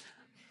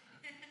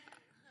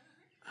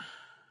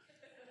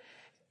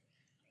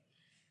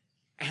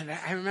 And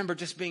I remember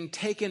just being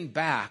taken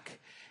back,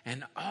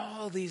 and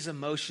all these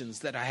emotions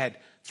that I had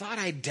thought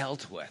I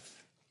dealt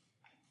with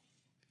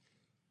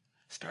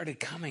started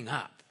coming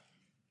up.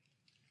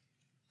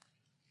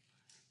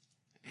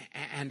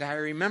 And I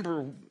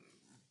remember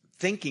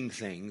thinking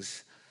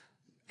things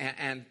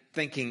and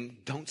thinking,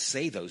 don't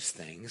say those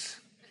things.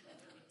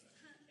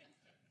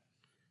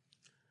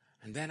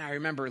 And then I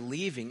remember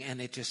leaving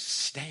and it just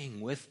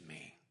staying with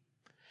me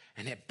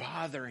and it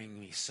bothering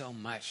me so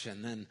much.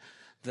 And then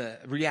the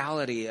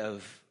reality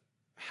of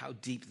how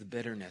deep the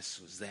bitterness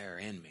was there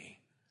in me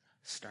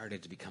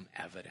started to become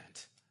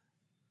evident.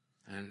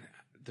 And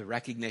the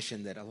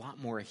recognition that a lot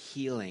more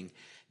healing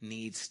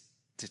needs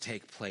to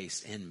take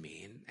place in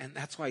me. And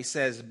that's why he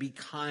says, be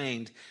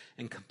kind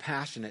and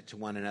compassionate to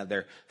one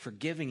another,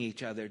 forgiving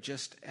each other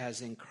just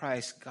as in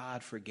Christ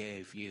God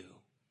forgave you.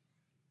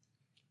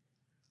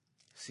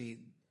 See,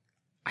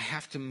 I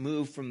have to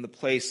move from the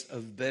place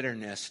of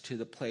bitterness to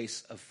the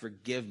place of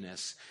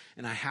forgiveness,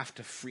 and I have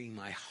to free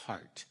my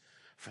heart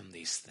from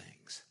these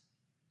things.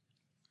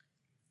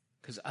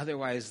 Because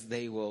otherwise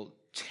they will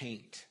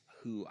taint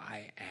who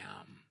I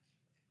am.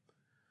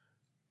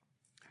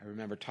 I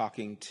remember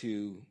talking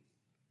to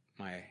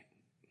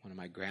one of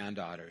my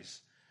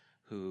granddaughters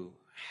who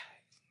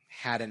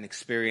had an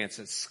experience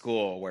at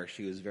school where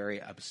she was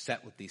very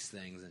upset with these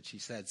things, and she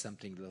said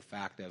something to the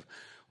fact of,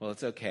 well,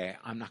 it's okay,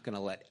 I'm not going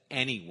to let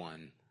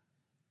anyone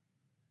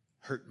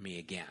hurt me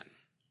again.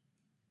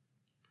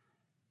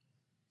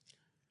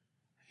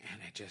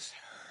 And it just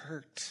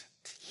hurt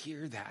to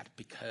hear that,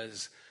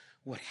 because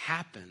what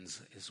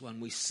happens is when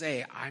we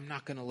say, I'm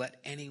not going to let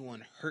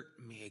anyone hurt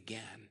me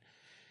again,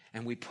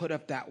 and we put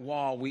up that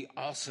wall, we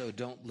also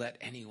don't let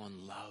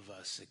anyone love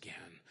us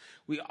again.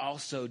 We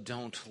also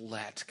don't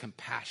let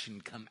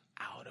compassion come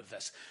out of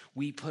us.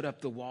 We put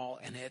up the wall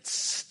and it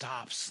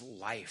stops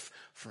life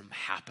from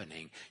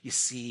happening. You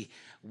see,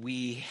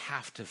 we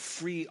have to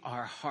free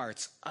our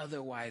hearts.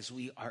 Otherwise,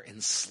 we are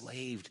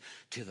enslaved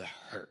to the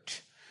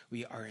hurt.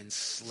 We are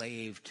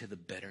enslaved to the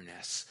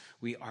bitterness.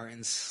 We are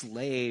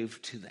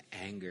enslaved to the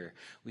anger.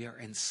 We are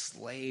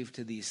enslaved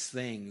to these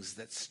things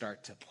that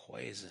start to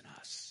poison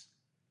us.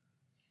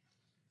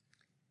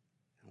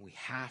 We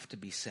have to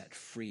be set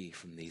free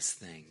from these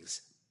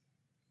things.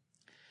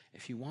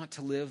 If you want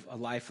to live a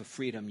life of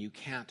freedom, you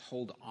can't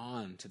hold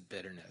on to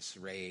bitterness,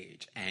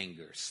 rage,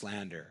 anger,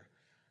 slander,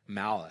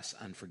 malice,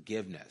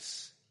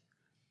 unforgiveness.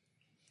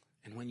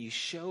 And when you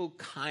show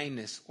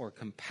kindness or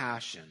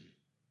compassion,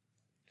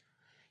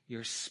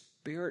 your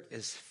spirit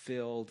is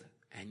filled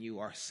and you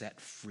are set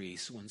free.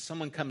 So when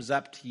someone comes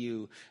up to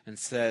you and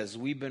says,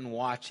 we've been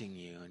watching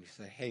you, and you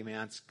say, hey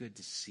man, it's good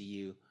to see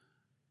you.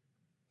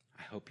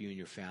 I hope you and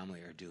your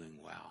family are doing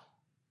well.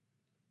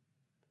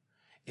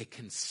 It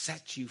can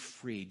set you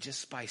free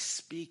just by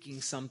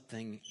speaking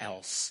something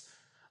else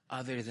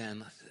other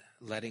than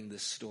letting the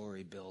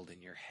story build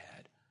in your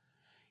head.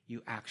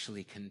 You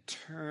actually can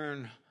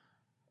turn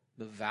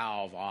the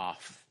valve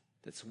off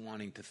that's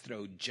wanting to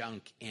throw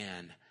junk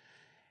in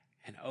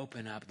and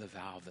open up the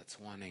valve that's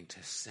wanting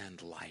to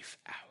send life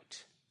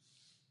out.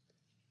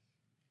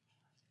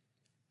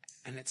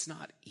 And it's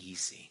not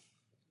easy.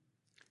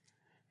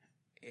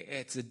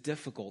 It's a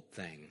difficult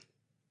thing,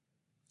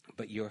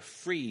 but you're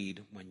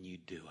freed when you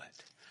do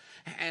it.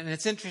 And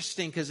it's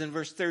interesting because in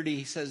verse 30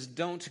 he says,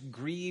 don't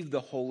grieve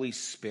the Holy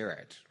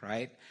Spirit,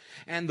 right?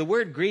 And the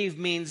word grieve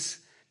means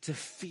to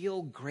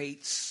feel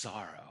great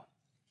sorrow.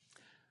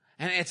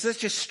 And it's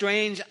such a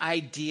strange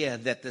idea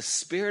that the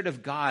Spirit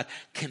of God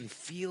can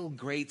feel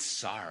great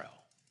sorrow.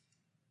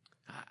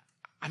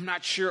 I'm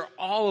not sure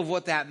all of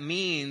what that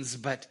means,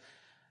 but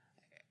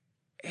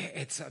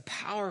it's a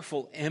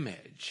powerful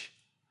image.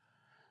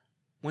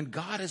 When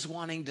God is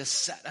wanting to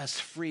set us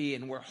free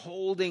and we're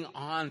holding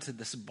on to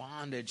this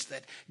bondage,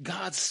 that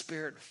God's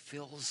Spirit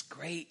feels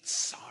great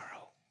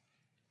sorrow.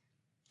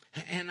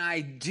 And I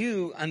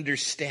do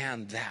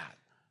understand that.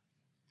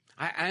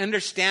 I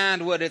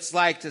understand what it's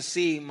like to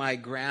see my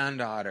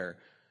granddaughter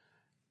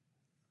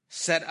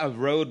set a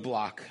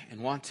roadblock and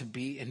want to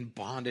be in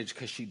bondage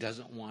because she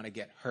doesn't want to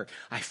get hurt.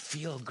 I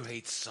feel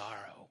great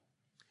sorrow.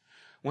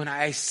 When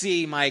I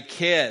see my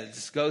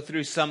kids go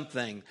through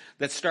something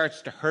that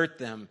starts to hurt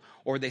them,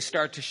 or they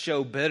start to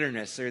show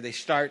bitterness, or they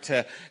start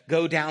to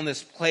go down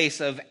this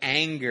place of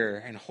anger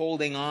and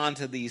holding on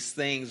to these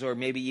things, or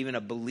maybe even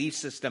a belief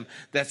system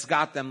that's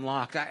got them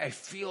locked, I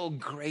feel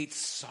great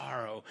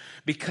sorrow,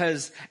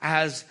 because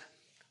as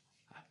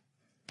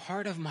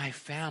part of my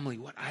family,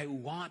 what I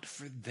want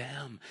for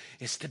them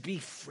is to be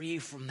free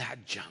from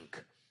that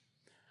junk.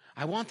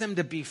 I want them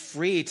to be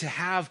free to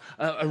have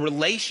a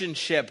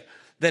relationship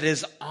that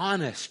is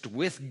honest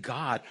with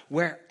God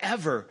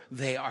wherever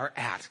they are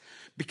at.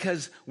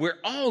 Because we're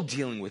all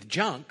dealing with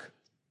junk.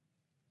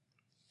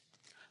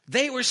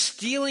 They were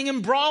stealing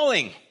and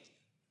brawling.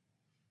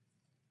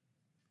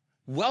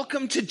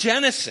 Welcome to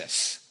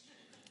Genesis.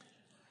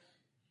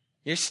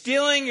 You're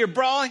stealing, you're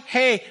brawling.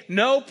 Hey,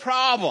 no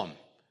problem.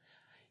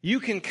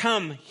 You can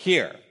come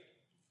here.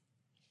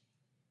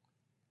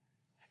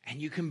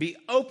 And you can be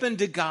open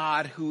to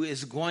God, who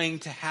is going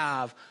to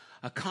have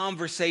a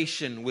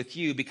conversation with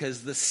you,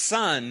 because the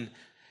Son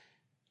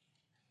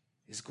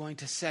is going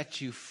to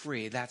set you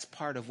free. That's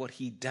part of what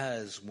he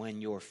does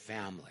when you're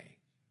family.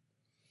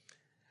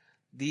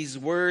 These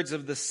words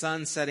of the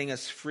Son setting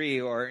us free,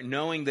 or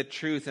knowing the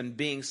truth and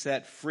being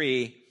set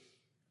free,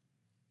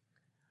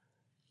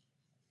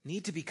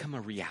 need to become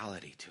a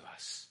reality to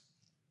us.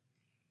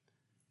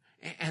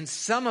 And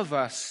some of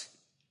us,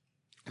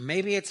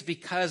 maybe it's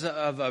because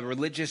of a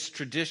religious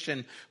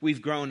tradition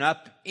we've grown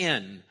up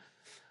in,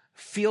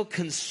 feel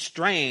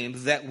constrained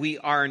that we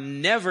are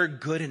never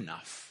good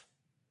enough.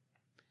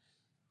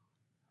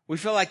 We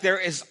feel like there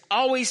is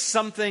always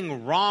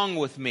something wrong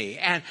with me.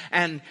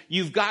 And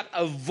you've got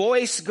a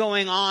voice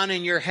going on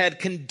in your head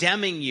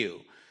condemning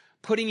you,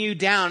 putting you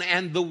down,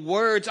 and the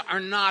words are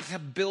not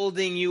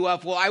building you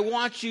up. Well, I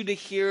want you to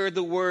hear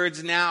the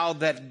words now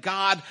that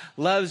God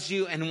loves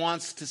you and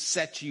wants to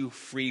set you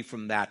free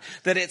from that.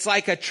 That it's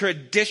like a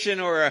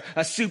tradition or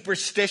a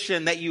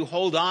superstition that you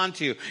hold on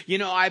to. You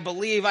know, I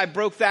believe I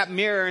broke that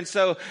mirror, and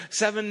so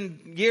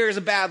 7 years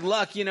of bad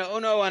luck, oh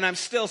no, and I'm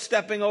still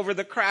stepping over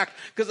the crack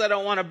because I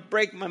don't want to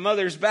break my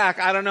mother's back.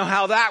 I don't know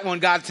how that one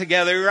got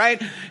together, right?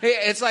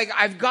 It's like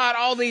I've got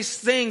all these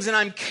things and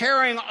I'm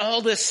carrying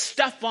all this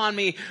stuff on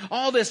me,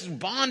 all this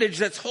bondage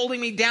that's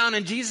holding me down,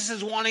 and Jesus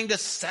is wanting to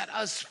set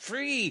us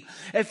free.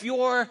 If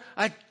you're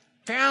a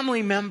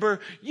family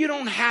member, you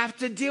don't have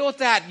to deal with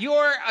that.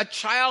 You're a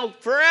child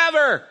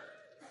forever.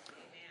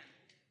 Amen.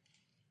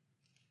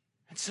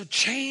 And so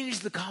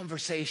change the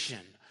conversation.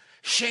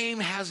 Shame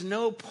has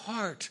no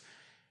part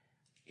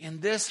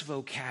in this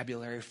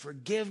vocabulary.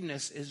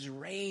 Forgiveness is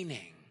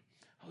reigning.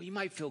 Oh, you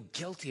might feel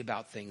guilty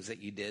about things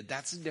that you did.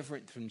 That's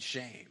different from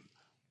shame.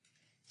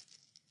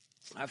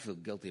 I feel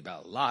guilty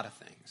about a lot of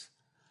things.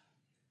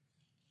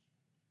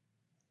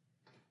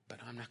 But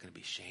I'm not going to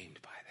be shamed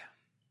by them.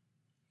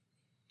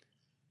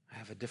 I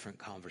have a different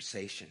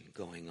conversation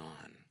going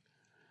on.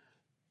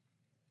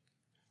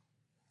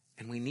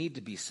 And we need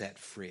to be set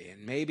free.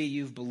 And maybe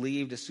you've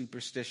believed a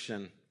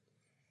superstition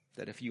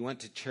that if you went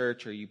to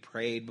church or you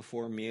prayed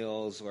before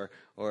meals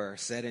or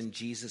said in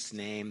Jesus'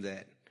 name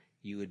that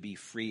you would be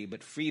free.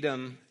 But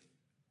freedom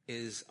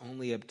is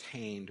only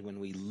obtained when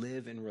we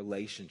live in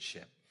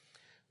relationship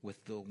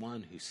with the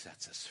one who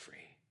sets us free.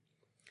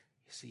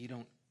 So you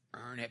don't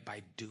earn it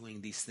by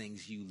doing these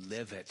things. You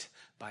live it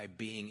by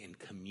being in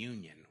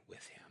communion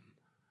with him.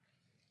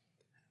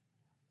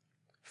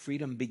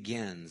 Freedom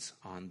begins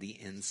on the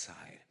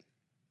inside.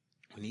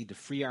 We need to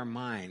free our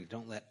mind.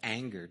 Don't let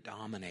anger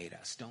dominate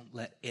us. Don't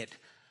let it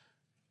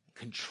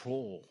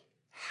control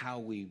how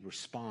we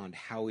respond,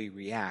 how we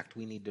react.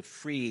 We need to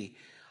free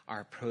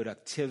our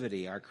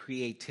productivity, our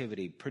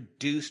creativity,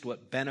 produce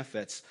what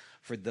benefits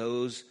for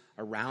those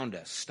around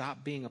us.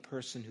 Stop being a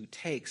person who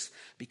takes,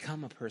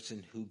 become a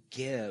person who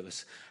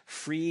gives.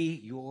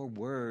 Free your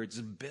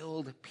words,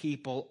 build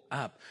people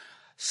up.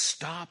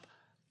 Stop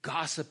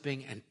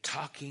gossiping and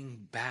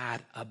talking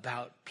bad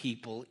about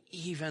people,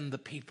 even the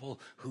people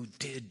who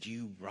did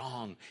you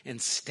wrong.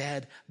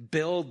 Instead,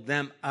 build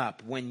them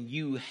up. When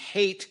you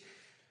hate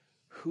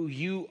who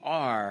you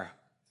are,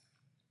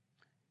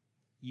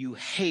 you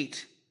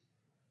hate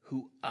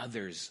who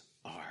others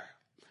are.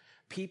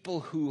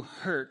 People who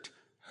hurt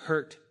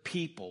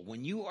people.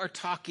 When you are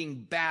talking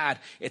bad,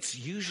 it's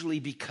usually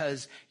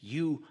because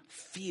you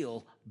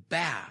feel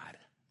bad.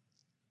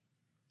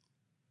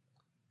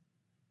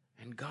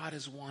 And God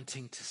is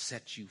wanting to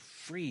set you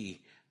free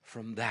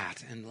from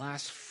that. And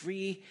last,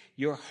 free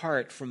your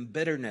heart from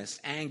bitterness,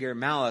 anger,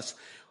 malice.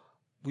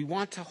 We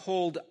want to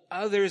hold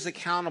others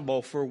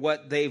accountable for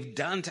what they've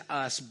done to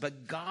us,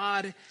 but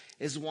God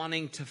is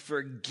wanting to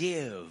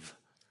forgive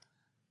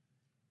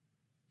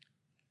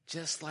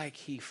just like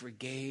he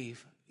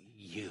forgave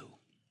you.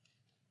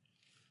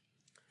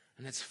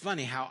 And it's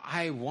funny how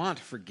I want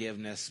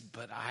forgiveness,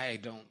 but I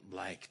don't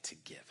like to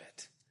give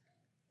it.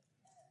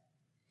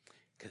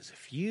 Because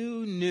if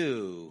you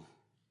knew,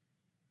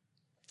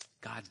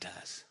 God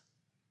does.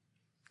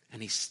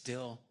 And he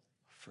still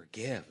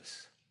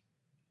forgives.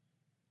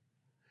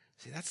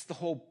 See, that's the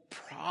whole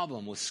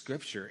problem with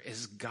Scripture,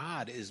 is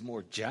God is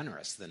more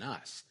generous than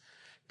us.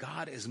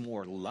 God is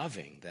more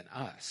loving than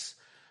us.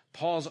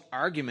 Paul's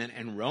argument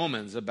in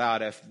Romans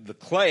about if the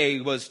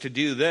clay was to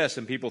do this,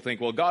 and people think,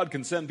 well, God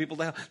can send people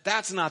to hell.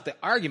 That's not the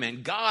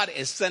argument. God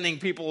is sending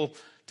people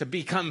to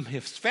become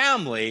his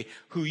family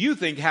who you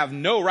think have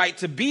no right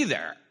to be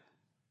there.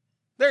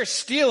 They're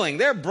stealing,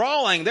 they're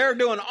brawling, they're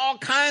doing all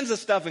kinds of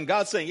stuff, and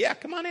God's saying, yeah,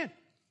 come on in.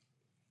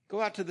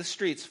 Go out to the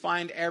streets,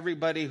 find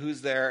everybody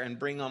who's there, and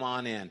bring them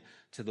on in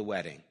to the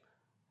wedding.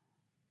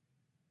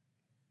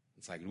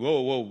 It's like,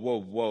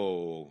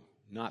 whoa,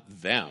 not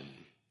them.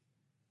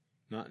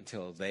 Not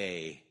until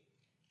they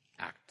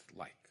act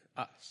like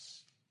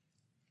us.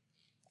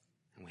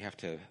 And we have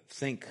to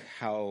think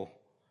how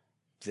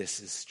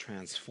this is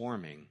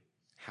transforming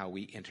how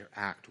we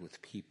interact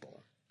with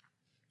people.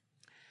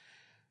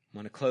 I'm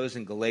going to close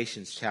in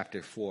Galatians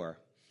chapter 4,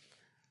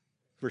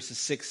 verses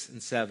 6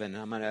 and 7.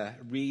 I'm going to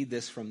read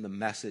this from the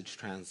Message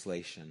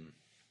translation.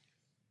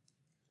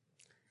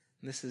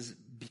 And this is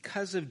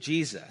because of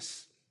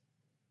Jesus,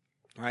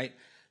 right?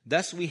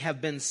 Thus we have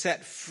been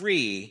set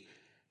free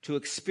to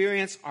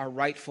experience our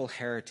rightful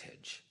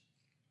heritage.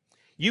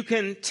 You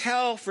can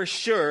tell for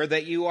sure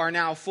that you are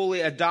now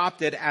fully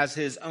adopted as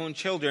his own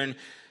children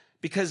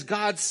because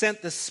God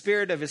sent the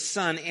Spirit of his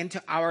Son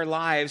into our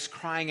lives,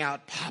 crying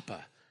out,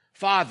 Papa,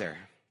 Father.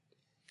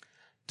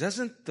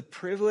 Doesn't the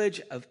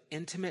privilege of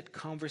intimate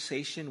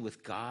conversation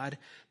with God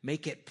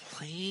make it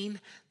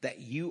plain that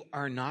you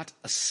are not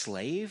a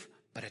slave,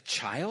 but a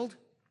child?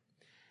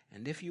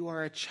 And if you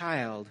are a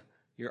child,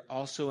 you're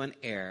also an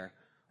heir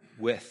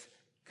with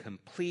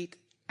complete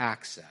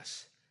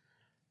access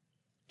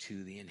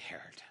to the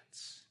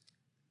inheritance.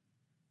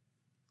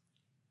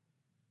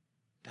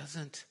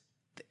 Doesn't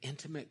the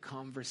intimate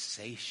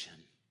conversation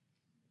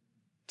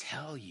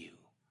tell you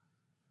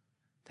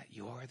that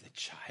you're the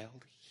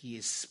child? He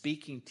is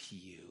speaking to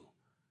you,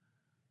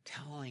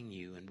 telling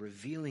you and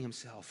revealing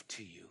himself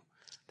to you,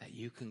 that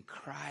you can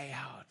cry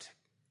out,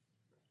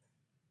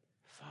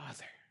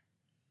 Father,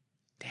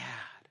 Dad.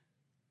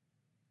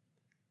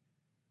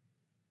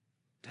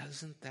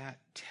 Doesn't that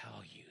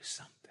tell you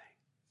something?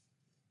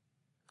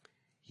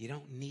 You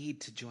don't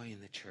need to join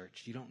the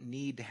church. You don't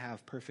need to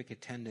have perfect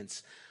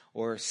attendance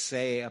or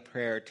say a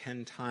prayer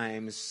 10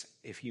 times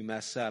if you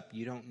mess up.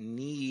 You don't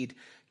need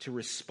to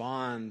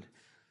respond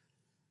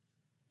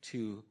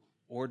to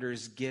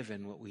orders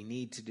given. What we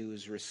need to do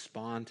is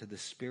respond to the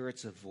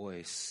Spirit's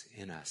voice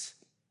in us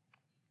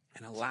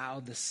and allow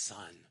the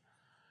Son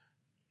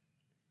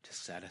to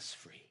set us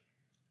free.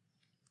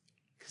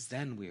 Because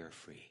then we are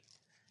free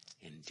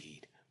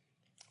indeed.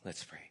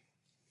 Let's pray.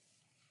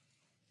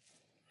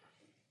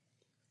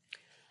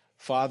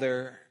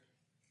 Father,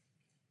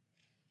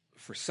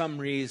 for some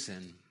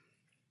reason,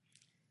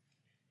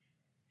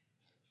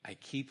 I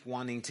keep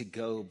wanting to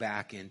go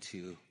back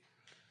into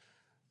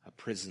a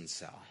prison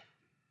cell.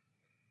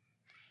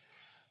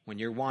 When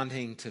you're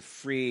wanting to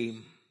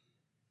free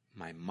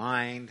my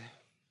mind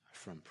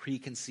from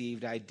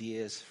preconceived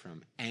ideas,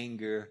 from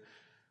anger,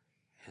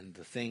 and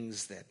the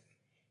things that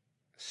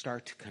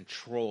start to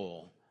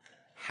control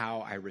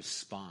how I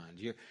respond.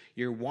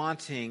 You're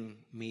wanting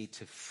me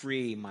to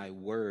free my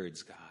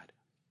words, God,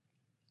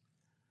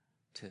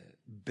 to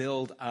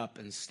build up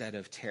instead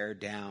of tear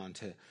down,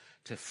 to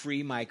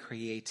free my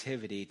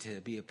creativity,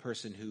 to be a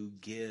person who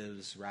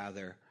gives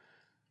rather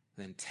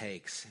than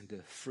takes, and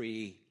to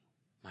free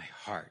my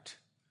heart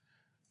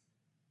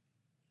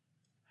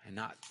and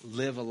not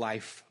live a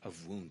life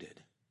of wounded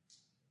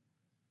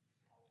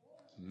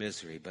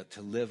misery, but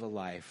to live a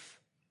life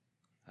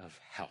of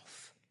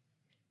health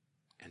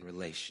and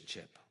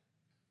relationship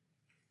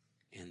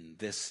in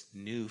this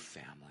new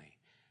family.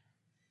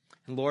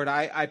 And Lord,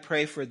 I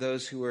pray for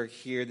those who are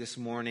here this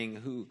morning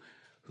who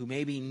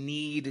maybe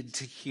needed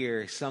to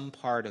hear some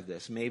part of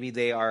this. Maybe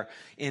they are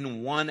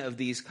in one of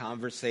these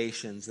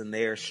conversations and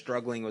they are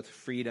struggling with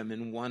freedom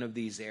in one of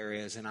these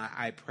areas. And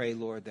I pray,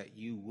 Lord, that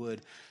you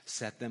would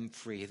set them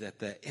free, that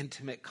the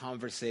intimate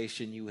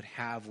conversation you would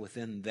have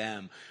within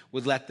them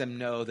would let them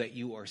know that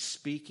you are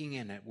speaking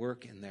and at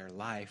work in their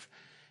life.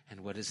 And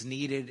what is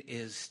needed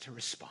is to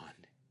respond.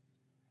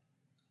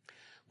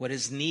 What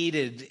is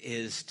needed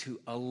is to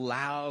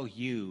allow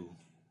you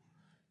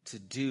to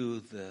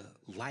do the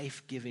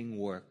life-giving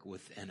work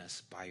within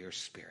us by your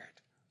Spirit.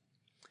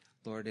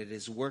 Lord, it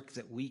is work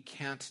that we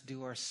can't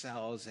do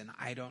ourselves, and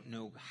I don't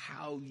know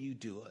how you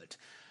do it,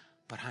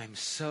 but I'm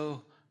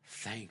so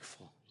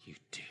thankful you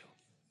do.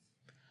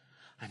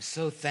 I'm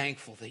so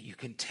thankful that you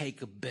can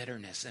take a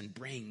bitterness and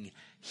bring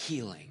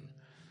healing,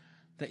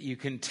 that you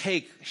can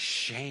take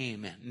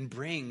shame and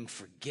bring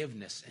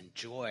forgiveness and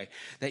joy,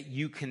 that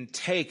you can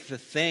take the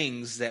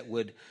things that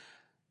would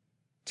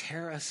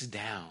tear us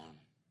down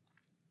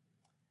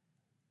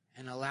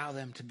and allow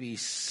them to be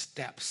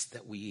steps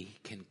that we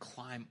can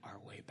climb our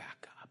way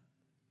back up.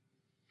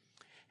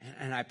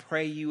 And I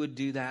pray you would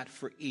do that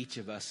for each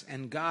of us.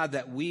 And God,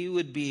 that we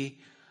would be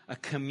a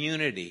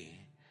community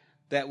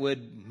that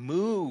would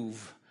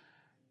move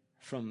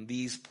from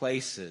these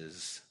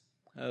places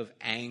of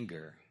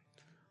anger,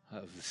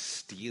 of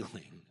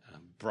stealing,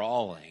 of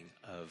brawling,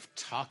 of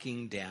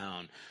talking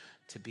down,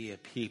 to be a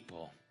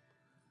people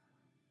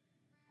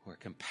who are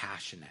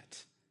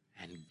compassionate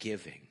and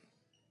giving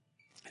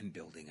and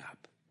building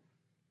up.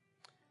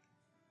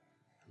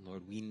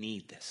 Lord, we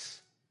need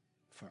this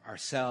for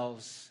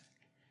ourselves,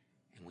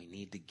 and we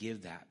need to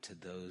give that to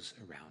those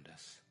around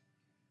us.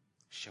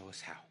 Show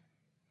us how.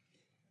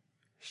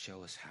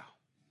 Show us how.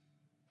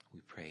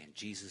 We pray in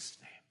Jesus'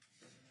 name.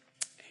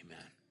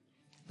 Amen.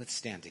 Let's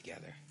stand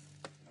together.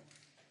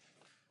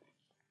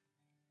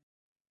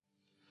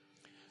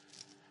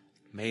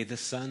 May the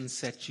Son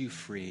set you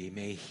free.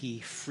 May he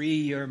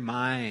free your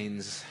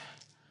minds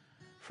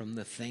from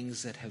the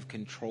things that have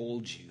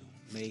controlled you.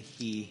 May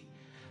he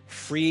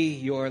free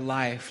your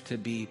life to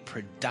be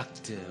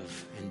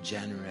productive and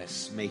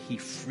generous. May he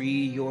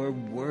free your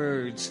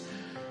words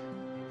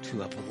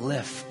to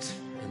uplift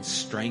and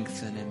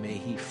strengthen. And may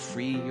he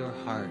free your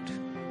heart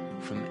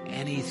from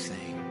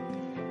anything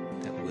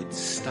that would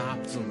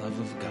stop the love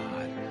of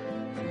God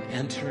from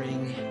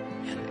entering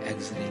and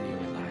exiting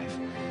your life.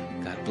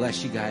 God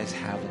bless you guys.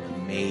 Have an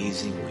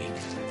amazing week.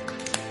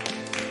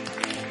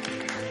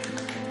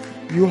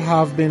 You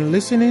have been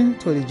listening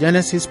to the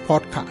Genesis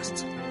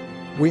podcast.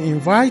 We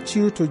invite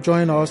you to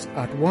join us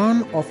at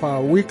one of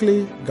our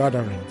weekly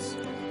gatherings.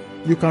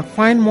 You can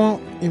find more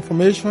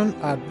information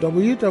at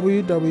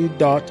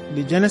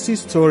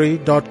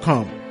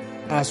www.thegenesisstory.com,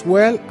 as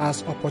well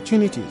as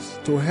opportunities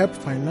to help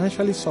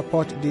financially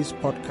support this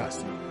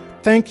podcast.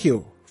 Thank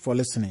you for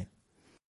listening.